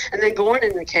things. And then going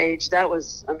in the cage, that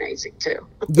was amazing too.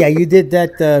 Yeah, you did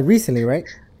that recently, right?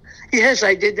 Yes,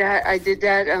 I did that. I did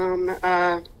that.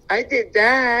 I did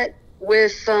that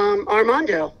with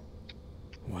Armando.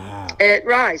 Wow. At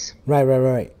Rise.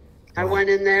 Right. I Wow. went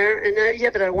in there, and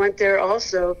but I went there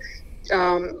also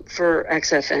for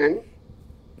XFN,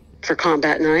 for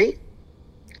Combat Night,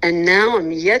 and now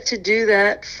I'm yet to do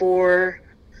that for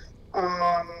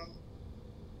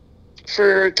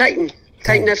Titan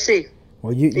FC.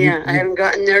 Well, I haven't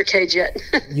gotten their cage yet.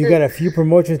 You got a few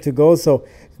promotions to go to.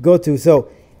 So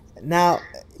now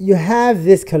you have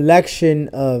this collection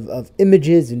of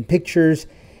images and pictures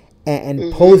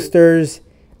and posters.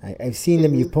 I've seen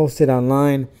them. You've posted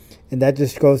online, and that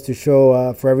just goes to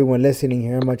show for everyone listening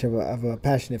here how much of a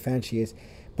passionate fan she is.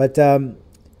 But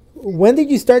when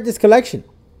did you start this collection?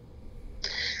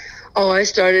 Oh, I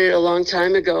started it a long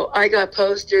time ago. I got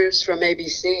posters from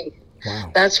ABC.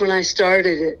 Wow. That's when I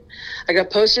started it. I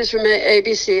got posters from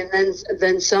ABC, and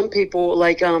then some people,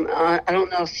 like I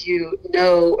don't know if you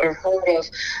know or heard of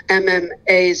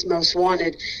MMA's Most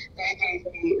Wanted.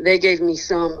 They gave me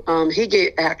some. He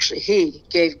gave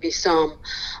me some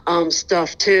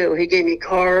stuff too. He gave me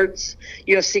cards,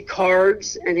 UFC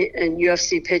cards, and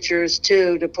UFC pictures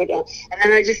too to put on. And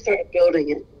then I just started building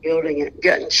it,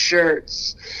 getting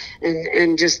shirts,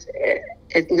 and just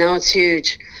now it's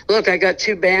huge. Look, I got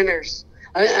 2 banners.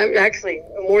 I actually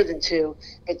more than 2,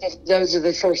 but those are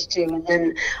the first 2. And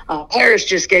then Paris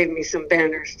just gave me some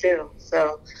banners too.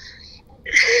 So,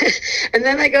 and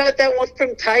then I got that one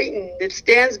from Titan. It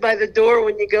stands by the door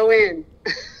when you go in.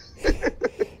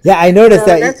 Yeah, I noticed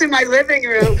that. That's in my living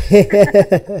room.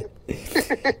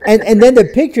 and then the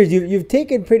pictures you've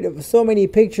taken so many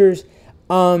pictures,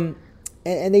 and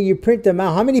then you print them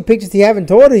out. How many pictures do you have in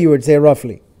total? You would say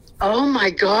roughly. Oh my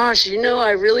gosh,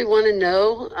 I really want to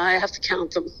know. I have to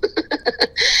count them.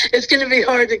 It's going to be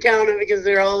hard to count them because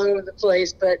they're all over the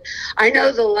place. But I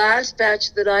know the last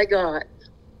batch that I got,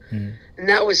 and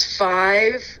that was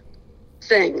 5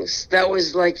 things. That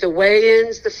was like the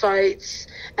weigh-ins, the fights,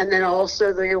 and then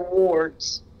also the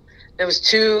awards. There was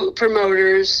 2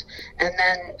 promoters, and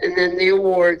then the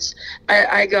awards.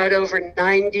 I got over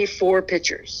 94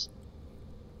 pictures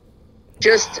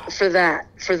just for that,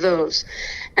 for those.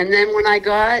 And then when I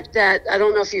got that, I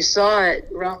don't know if you saw it,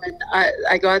 Roman,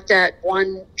 I got that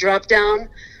one drop down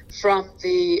from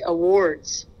the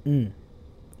awards.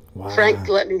 Wow. Frank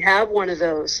let me have one of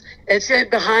those. It said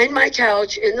behind my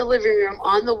couch in the living room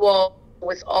on the wall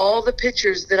with all the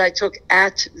pictures that I took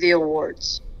at the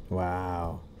awards.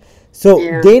 Wow. So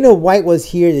Yeah. Dana White was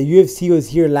here. The UFC was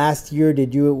here last year.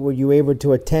 Were you able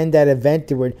to attend that event?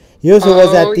 He also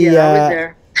was at the. Yeah, I was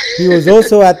there. He was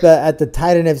also at the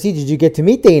Titan FC. Did you get to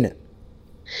meet Dana?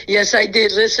 Yes, I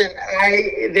did. Listen,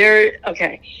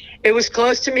 okay. It was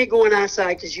close to me going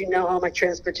outside because you know how my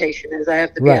transportation is. I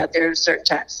have to be out there at a certain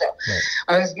time. So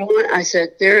I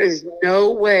said, there is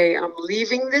no way I'm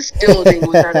leaving this building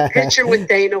without a picture with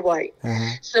Dana White.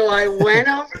 So I went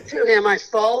over to him. I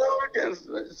found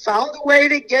a way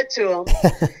to get to him.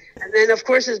 And then, of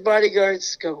course, his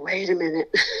bodyguards go, wait a minute.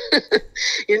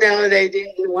 They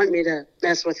didn't want me to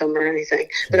mess with him or anything.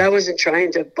 But I wasn't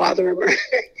trying to bother him or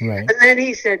anything. Right. And then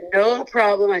he said, no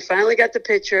problem. I finally got the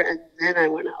picture, and then I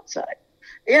went outside.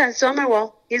 Yeah, it's on my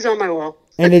wall. He's on my wall.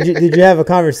 And did you have a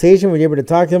conversation? Were you able to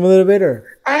talk to him a little bit?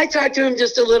 Or I talked to him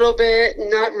just a little bit,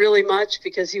 not really much,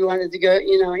 because he wanted to go,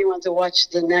 he wanted to watch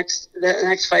the next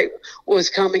fight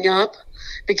was coming up.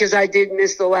 Because I did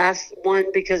miss the last one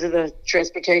because of the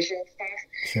transportation stuff.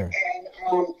 Sure.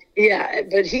 And,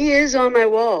 but he is on my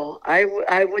wall. I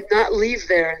would not leave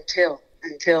there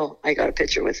until I got a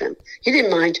picture with him. He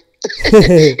didn't mind.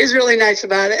 He's really nice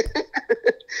about it.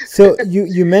 So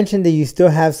you mentioned that you still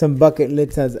have some bucket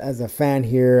lists as a fan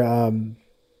here.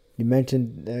 You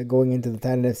mentioned going into the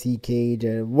Titan FC cage.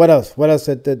 What else?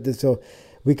 So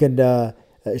we can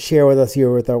share with us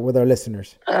here with our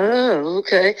listeners. Oh,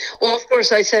 okay. Well, of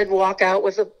course, I said walk out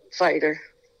with a fighter.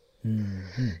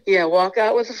 Mm-hmm. Yeah, walk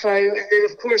out with a fighter. And then,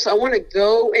 of course, I want to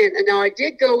go in. And now I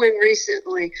did go in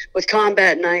recently with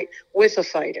Combat Night with a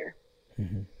fighter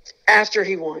after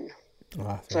he won.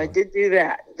 Awesome. So I did do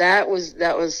that. That was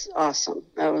awesome.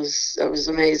 That was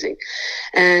amazing.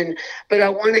 But I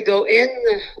want to go in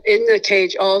the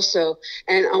cage also,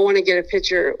 and I want to get a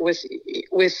picture with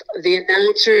the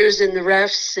announcers and the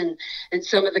refs and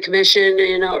some of the commission,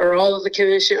 or all of the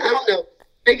commission. I don't know,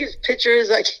 biggest pictures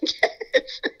I can get,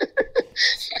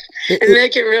 and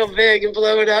make it real big and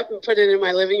blow it up and put it in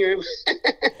my living room.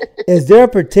 Is there a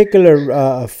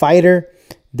particular fighter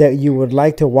that you would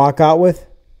like to walk out with?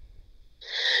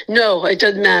 No, it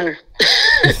doesn't matter.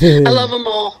 I love them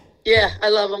all. Yeah, I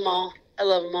love them all.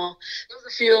 There's a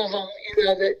few of them,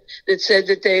 that said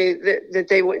that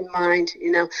they wouldn't mind,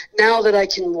 now that I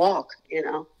can walk,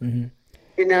 Mm-hmm.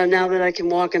 Now that I can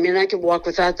walk. I mean, I can walk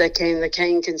without that cane. The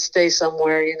cane can stay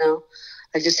somewhere,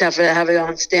 I just have to have it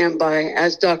on standby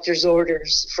as doctor's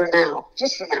orders for now,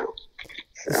 just for now.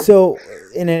 So,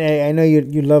 and I know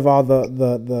you love all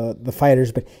the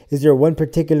fighters, but is there one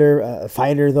particular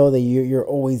fighter though that you're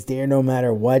always there no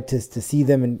matter what, just to see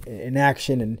them in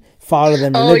action and follow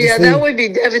them religiously? Oh yeah, that would be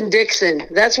Devin Dixon.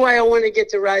 That's why I want to get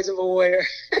to Rise of a Warrior.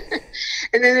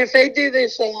 And then if they do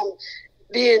this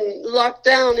being locked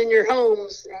down in your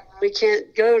homes, we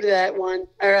can't go to that one,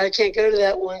 or I can't go to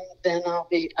that one, then I'll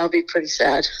be pretty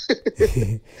sad.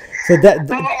 So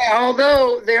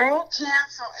although they're all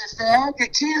canceled, if they all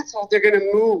get canceled, they're going to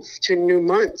move to new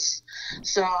months.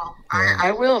 So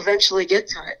I will eventually get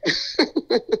to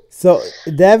it. So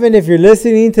Devin, if you're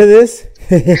listening to this,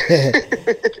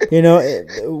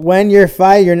 when your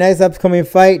next upcoming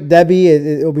fight,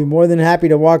 Debbie will be more than happy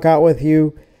to walk out with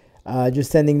you.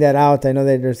 Just sending that out. I know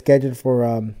that they're scheduled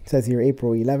for says here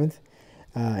April 11th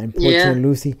in Port St.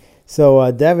 Lucie.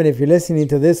 So Devin, if you're listening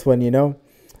to this one,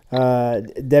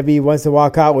 Debbie wants to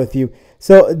walk out with you.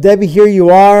 So Debbie, here you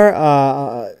are,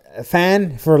 a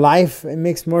fan for life in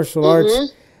mixed martial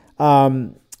arts.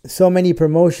 So many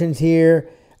promotions here.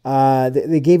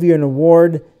 They gave you an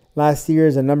award last year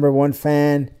as a #1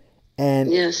 fan,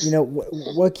 and yes.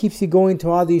 What keeps you going to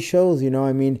all these shows?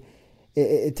 I mean.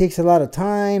 It takes a lot of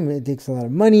time. It takes a lot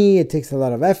of money. It takes a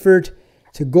lot of effort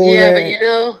to go there.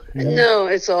 Yeah, but no,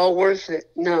 it's all worth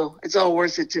it. No, it's all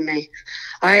worth it to me.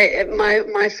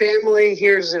 My family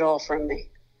hears it all from me.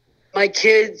 My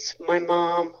kids, my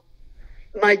mom,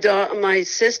 my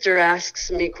sister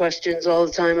asks me questions all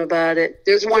the time about it.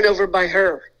 There's one over by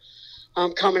her,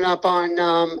 coming up on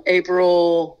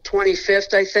April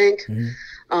 25th, I think,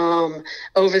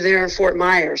 over there in Fort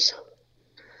Myers.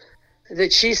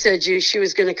 That she said she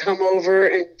was going to come over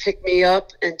and pick me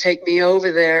up and take me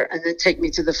over there and then take me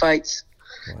to the fights.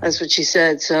 That's what she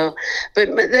said. So,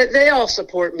 but they all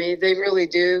support me. They really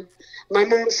do. My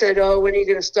mom said, "Oh, when are you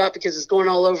going to stop? Because it's going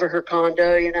all over her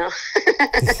condo, you know."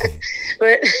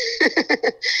 but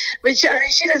but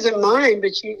she doesn't mind.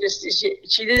 But she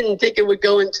didn't think it would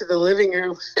go into the living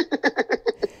room.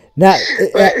 Now,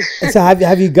 so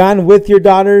have you gone with your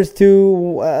daughters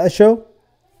to a show?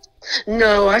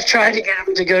 No, I've tried to get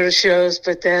them to go to shows,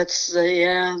 but that's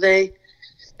yeah. They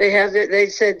have it. They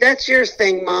said, "That's your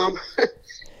thing, Mom.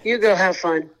 You go have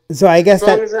fun." So I guess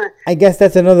I guess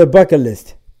that's another bucket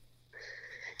list.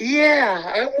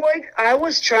 Yeah, I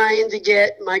was trying to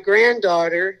get my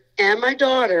granddaughter and my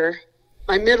daughter,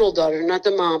 my middle daughter, not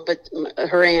the mom, but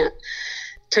her aunt,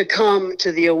 to come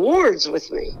to the awards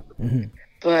with me. Mm-hmm.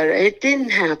 But it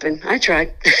didn't happen. I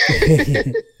tried.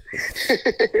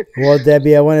 Well,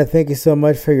 Debbie, I want to thank you so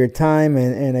much for your time.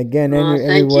 And again,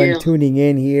 everyone tuning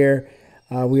in here,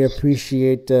 we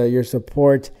appreciate your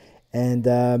support.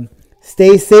 And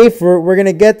stay safe. We're going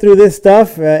to get through this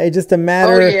stuff. It's just a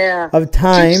matter of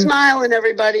time. Keep smiling,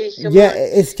 everybody. Come on.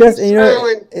 It's just,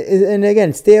 and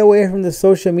again, stay away from the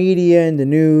social media and the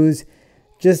news.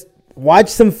 Just watch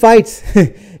some fights.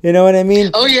 You know what I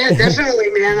mean? Oh, yeah, definitely,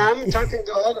 man. I'm talking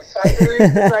to all the fighters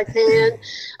as I can.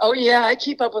 Oh, yeah, I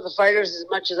keep up with the fighters as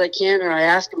much as I can, or I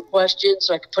ask them questions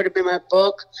so I can put them in my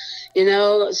book, you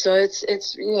know? So it's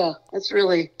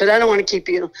really, but I don't want to keep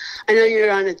you. I know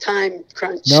you're on a time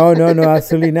crunch. No,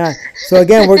 absolutely not. So,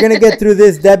 again, we're going to get through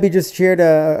this. Debbie just shared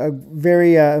a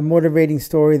very motivating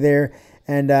story there.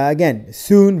 And, again,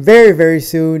 soon, very, very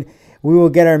soon, we will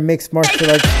get our mixed martial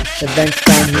arts events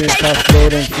down here in South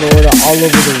Florida and Florida, all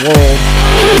over the world.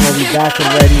 We'll be back and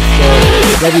ready. So,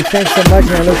 Debbie, thanks so much,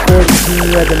 and I look forward to seeing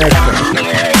you at the next one.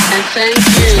 And thank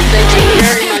you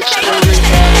very much, Roman.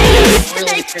 I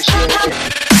really appreciate it.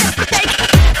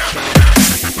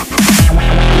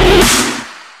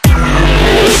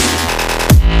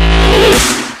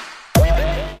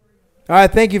 All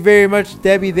right, thank you very much,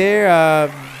 Debbie, there.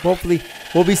 Hopefully,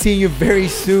 we'll be seeing you very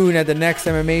soon at the next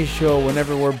MMA show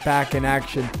whenever we're back in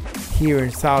action here in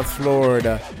South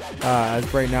Florida.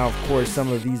 As right now, of course,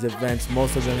 some of these events,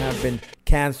 most of them have been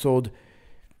canceled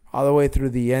all the way through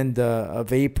the end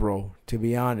of April, to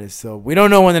be honest. So we don't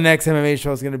know when the next MMA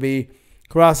show is going to be.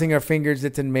 Crossing our fingers,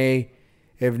 it's in May.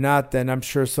 If not, then I'm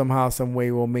sure somehow, some way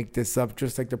we'll make this up,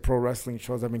 just like the pro wrestling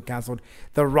shows have been canceled.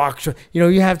 The rock show. You know,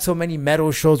 you have so many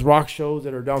metal shows, rock shows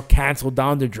that are all canceled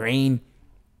down the drain.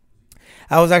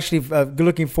 I was actually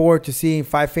looking forward to seeing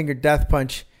Five Finger Death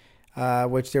Punch,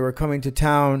 which they were coming to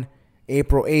town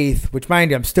April 8th, which,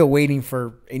 mind you, I'm still waiting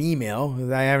for an email.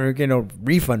 I haven't getting a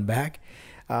refund back.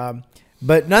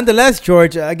 But nonetheless,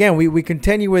 George, again, we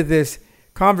continue with this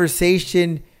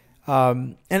conversation.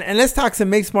 And let's talk some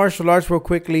mixed martial arts real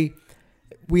quickly.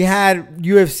 We had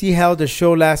UFC held a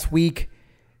show last week.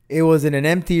 It was in an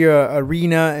empty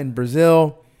arena in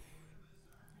Brazil.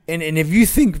 And if you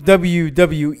think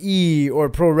WWE or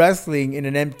pro wrestling in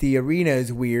an empty arena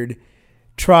is weird,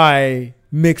 try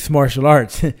mixed martial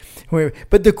arts.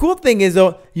 But the cool thing is,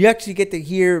 though, you actually get to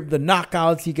hear the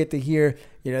knockouts. You get to hear,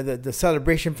 the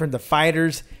celebration from the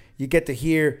fighters. You get to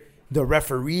hear the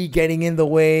referee getting in the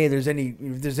way. If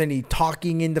there's any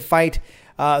talking in the fight.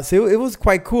 So it was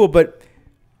quite cool. But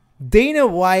Dana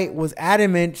White was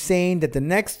adamant, saying that the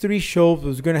next 3 shows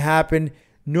was going to happen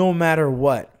no matter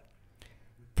what.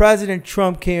 President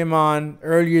Trump came on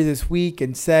earlier this week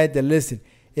and said that, listen,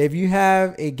 if you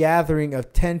have a gathering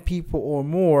of 10 people or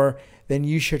more, then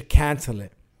you should cancel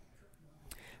it.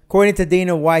 According to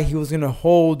Dana White, he was going to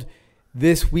hold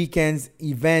this weekend's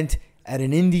event at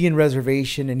an Indian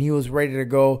reservation, and he was ready to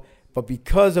go. But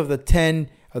because of the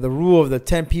rule of the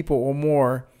 10 people or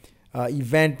more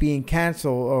event being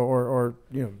canceled, or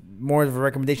more of a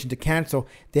recommendation to cancel,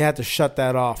 they had to shut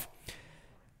that off.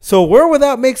 So we're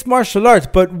without mixed martial arts,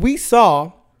 but we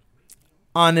saw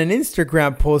on an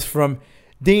Instagram post from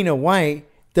Dana White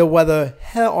that whether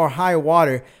hell or high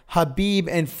water, Khabib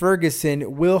and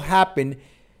Ferguson will happen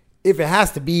if it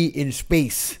has to be in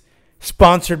space.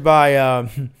 Sponsored by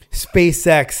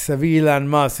SpaceX of Elon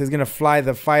Musk is going to fly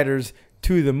the fighters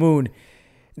to the moon.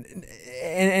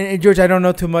 And George, I don't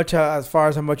know too much as far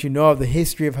as how much you know of the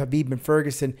history of Khabib and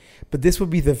Ferguson, but this will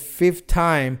be the 5th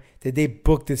time that they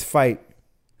booked this fight.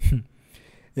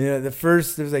 The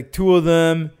first, there was like 2 of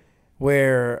them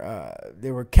where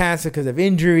they were canceled because of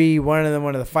injury. One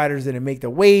of the fighters didn't make the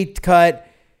weight cut.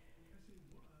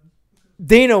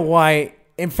 Dana White,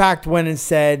 in fact, went and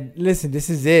said, listen, this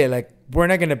is it. Like, we're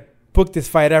not going to book this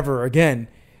fight ever again.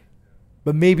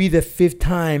 But maybe the 5th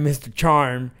time is the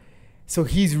charm. So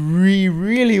he's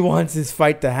really wants this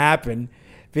fight to happen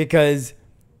because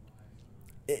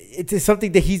it's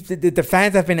something that the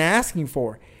fans have been asking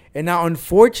for. And now,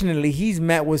 unfortunately, he's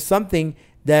met with something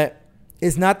that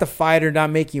is not the fighter not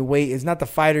making weight. It's not the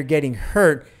fighter getting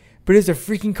hurt, but it's a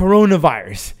freaking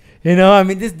coronavirus. You know, I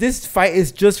mean, this fight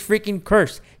is just freaking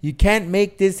cursed. You can't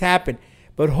make this happen.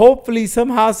 But hopefully,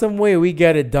 somehow, some way, we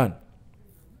get it done.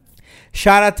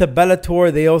 Shout out to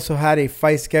Bellator. They also had a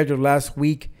fight scheduled last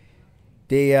week.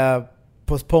 They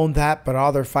postponed that, but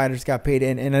all their fighters got paid.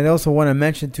 And I also want to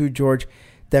mention, too, George,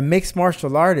 that mixed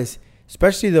martial artists,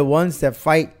 especially the ones that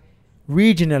fight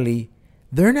regionally,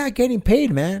 they're not getting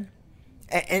paid, man.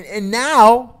 And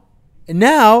now,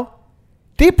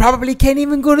 they probably can't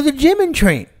even go to the gym and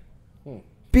train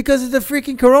because of the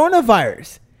freaking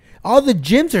coronavirus. All the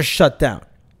gyms are shut down.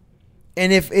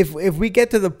 And if we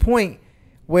get to the point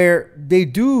where they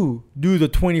do the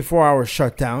 24-hour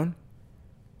shutdown,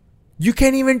 you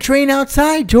can't even train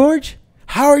outside, George.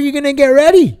 How are you going to get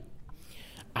ready?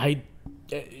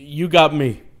 You got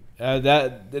me.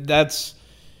 That's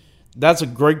a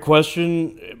great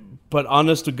question, but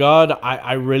honest to God,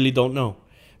 I really don't know,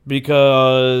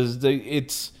 because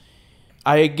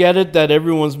I get it that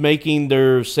everyone's making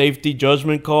their safety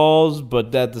judgment calls,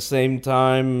 but at the same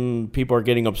time, people are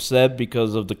getting upset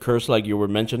because of the curse, like you were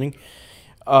mentioning.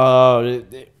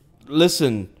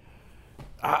 Listen,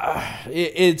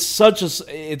 it's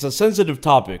a sensitive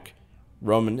topic,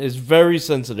 Roman. It's very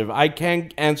sensitive. I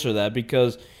can't answer that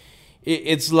because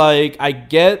it's like, I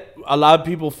get a lot of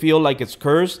people feel like it's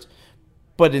cursed,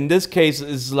 but in this case,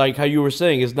 it's like how you were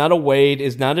saying, it's not a weight,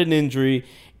 it's not an injury,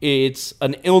 it's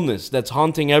an illness that's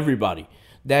haunting everybody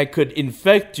that could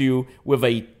infect you with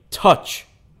a touch,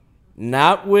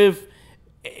 not with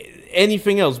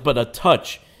anything else, but a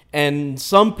touch. And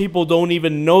some people don't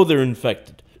even know they're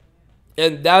infected.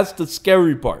 And that's the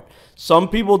scary part. Some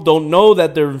people don't know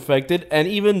that they're infected, and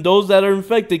even those that are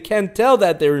infected can't tell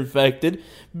that they're infected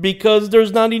because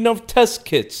there's not enough test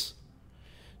kits.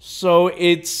 So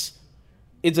it's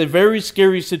a very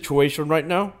scary situation right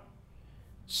now.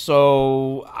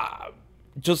 So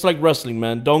just like wrestling,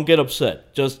 man, don't get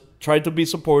upset. Just try to be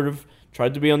supportive, try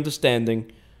to be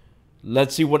understanding.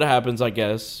 Let's see what happens, I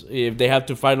guess. If they have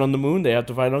to fight on the moon, they have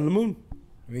to fight on the moon.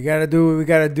 We got to do what we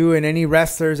got to do. And any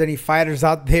wrestlers, any fighters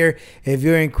out there, if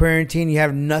you're in quarantine, you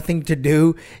have nothing to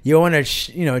do, you want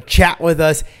to chat with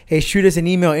us, hey, shoot us an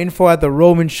email,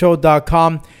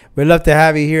 info@theromanshow.com. We'd love to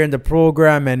have you here in the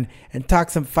program and talk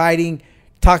some fighting,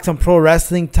 talk some pro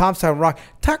wrestling, talk some rock,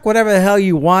 talk whatever the hell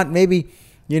you want. Maybe,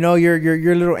 you're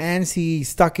little antsy,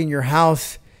 stuck in your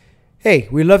house. Hey,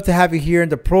 we'd love to have you here in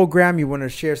the program. You want to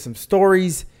share some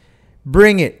stories,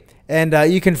 bring it. And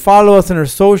you can follow us on our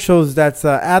socials. That's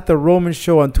at The Roman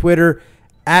Show on Twitter,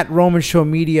 at Roman Show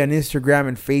Media on Instagram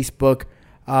and Facebook.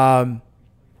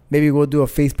 Maybe we'll do a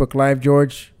Facebook Live,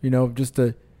 George, just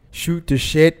to shoot the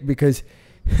shit, because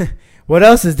what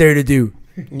else is there to do?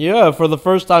 Yeah, for the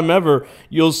first time ever,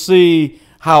 you'll see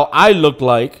how I look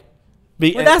like.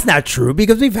 Well, that's not true,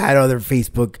 because we've had other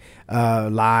Facebook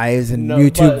lives and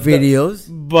YouTube videos.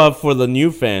 But for the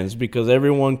new fans, because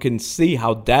everyone can see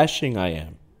how dashing I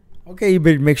am. Okay, you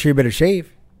better make sure you better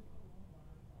shave.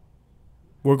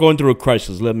 We're going through a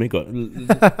crisis. Let me go.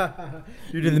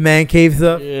 You did the man cave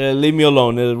stuff? Yeah, leave me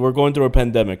alone. We're going through a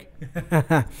pandemic.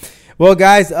 Well,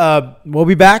 guys, we'll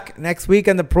be back next week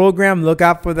on the program. Look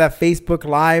out for that Facebook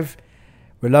Live.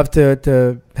 We'd love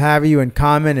to have you and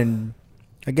comment and,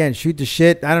 again, shoot the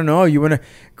shit. I don't know. You want to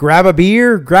grab a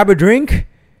beer, grab a drink,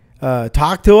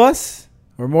 talk to us?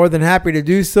 We're more than happy to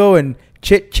do so and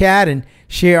chit-chat and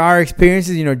share our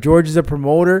experiences. George is a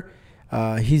promoter.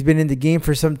 He's been in the game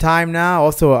for some time now.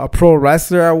 Also a pro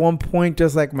wrestler at one point,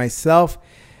 just like myself.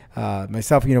 We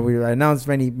announced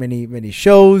many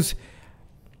shows.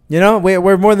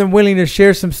 We're more than willing to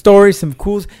share some stories, some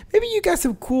cool. Maybe you got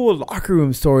some cool locker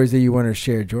room stories that you want to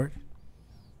share, George.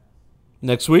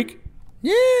 Next week?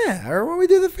 Yeah, or when we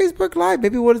do the Facebook Live.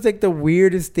 Maybe what is like the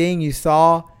weirdest thing you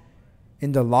saw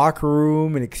in the locker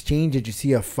room, an exchange? Did you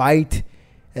see a fight?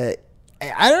 I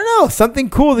don't know, something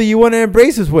cool that you want to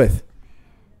embrace us with.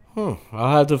 I'll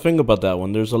have to think about that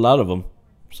one. There's a lot of them.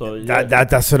 So yeah.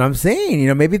 That's what I'm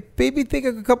saying. Maybe think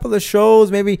of a couple of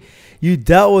shows. Maybe you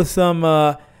dealt with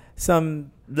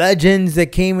some legends that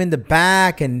came in the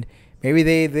back, and maybe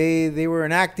they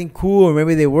weren't acting cool, or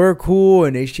maybe they were cool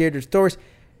and they shared their stories.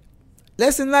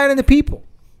 Let's enlighten the people.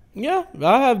 Yeah,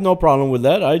 I have no problem with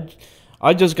that.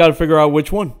 I just got to figure out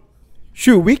which one.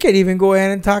 Shoot, we could even go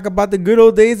ahead and talk about the good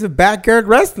old days of backyard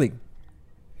wrestling.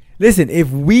 Listen, if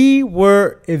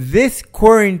this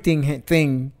quarantine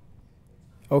thing,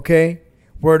 okay,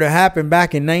 were to happen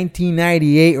back in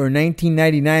 1998 or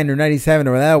 1999 or 97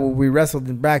 or that, when we wrestled in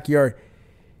the backyard,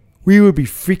 we would be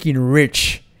freaking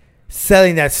rich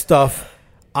selling that stuff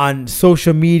on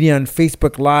social media, on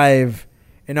Facebook Live,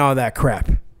 and all that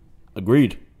crap.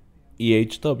 Agreed.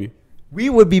 EHW. We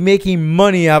would be making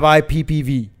money off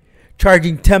IPPV,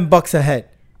 charging $10 a head.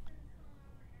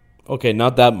 Okay,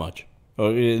 not that much.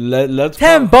 Okay, let's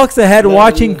 $10 a head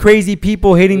watching crazy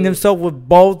people hitting themselves with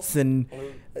bolts and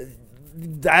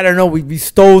I don't know. We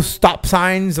stole stop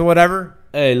signs or whatever.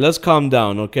 Hey, let's calm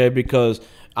down, okay? Because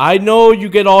I know you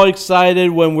get all excited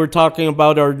when we're talking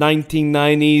about our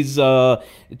 1990s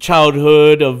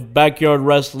childhood of backyard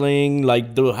wrestling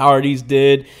like the Hardys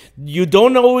did. You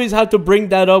don't always have to bring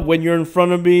that up when you're in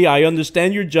front of me. I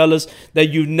understand you're jealous that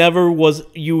you never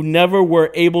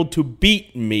were able to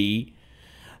beat me.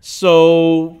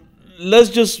 So let's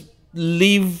just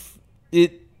leave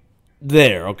it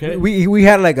there, okay? We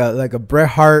had like a Bret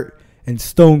Hart and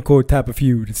Stone Cold type of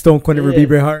feud. Did Stone Cold never beat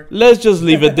Bret Hart? Let's just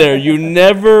leave it there. You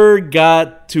never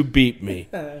got to beat me.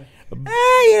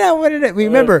 You know what it is.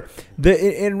 Remember,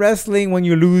 in wrestling, when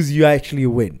you lose, you actually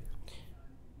win.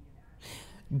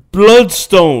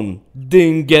 Bloodstone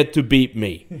didn't get to beat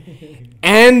me.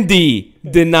 Andy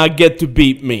did not get to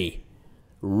beat me.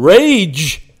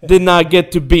 Rage did not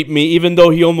get to beat me, even though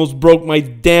he almost broke my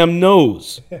damn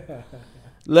nose.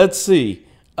 Let's see.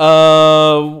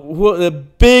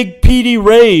 Big Petey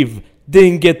Rave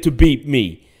didn't get to beat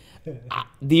me.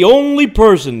 The only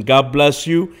person, God bless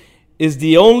you, is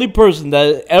the only person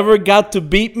that ever got to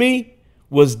beat me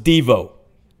was Devo.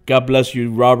 God bless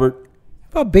you, Robert.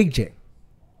 How about Big J?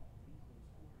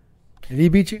 Did he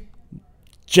beat you?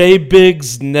 J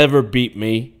Biggs never beat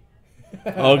me.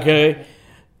 Okay.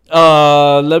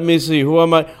 Let me see. Who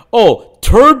am I? Oh,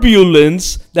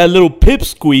 Turbulence, that little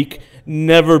pipsqueak,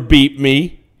 never beat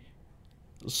me.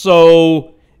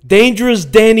 So, Dangerous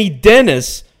Danny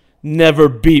Dennis never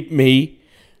beat me.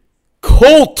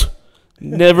 Colt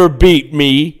never beat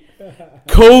me.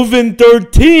 Coven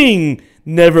 13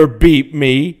 never beat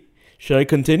me. Should I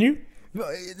continue?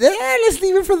 Let's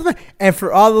leave it for the... And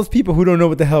for all those people who don't know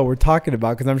what the hell we're talking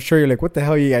about, because I'm sure you're like, what the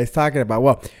hell are you guys talking about?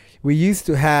 Well, we used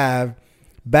to have,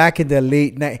 back in the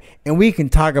late... And we can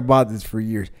talk about this for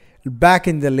years. Back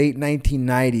in the late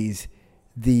 1990s,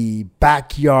 the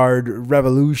backyard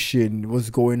revolution was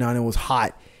going on. It was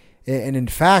hot. And in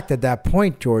fact, at that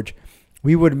point, George,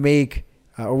 we would make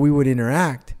or we would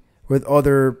interact with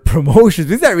other promotions.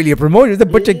 It's not really a promotion. It's a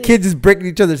bunch of kids just breaking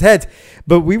each other's heads.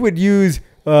 But we would use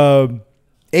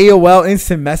AOL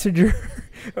Instant Messenger.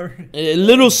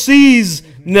 Little C's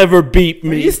never beat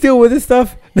me. Are you still with this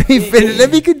stuff?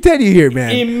 Let me continue here,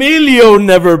 man. Emilio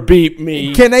never beat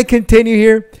me. Can I continue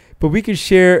here? But we can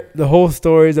share the whole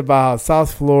stories about how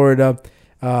South Florida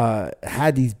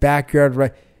had these backyard,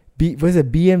 was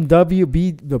it BMW?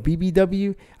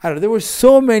 BBW? I don't know. There were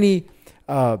so many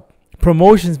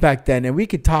promotions back then, and we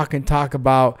could talk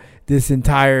about this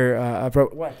entire.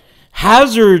 What?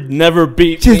 Hazard never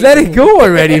beat me. Just let it go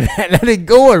already, man. Let it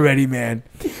go already, man.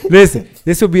 Listen,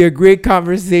 this will be a great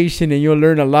conversation, and you'll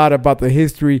learn a lot about the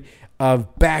history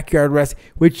of backyard wrestling,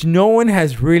 which no one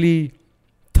has really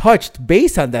touched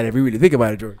base on that if you really think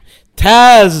about it, George.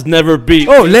 Taz never beat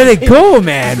me. Oh, let it go,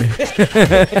 man.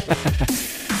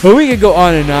 But we could go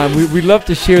on and on. We'd love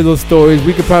to share those stories.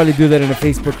 We could probably do that on a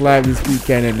Facebook Live this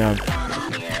weekend. And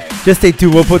just stay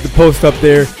tuned. We'll put the post up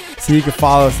there so you can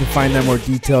follow us and find out more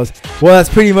details. Well, that's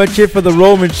pretty much it for the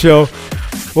Roman Show.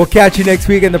 We'll catch you next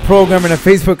week in the program and on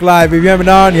Facebook Live. If you haven't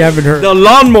on, you haven't heard. The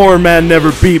Lawnmower Man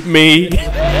never beat me.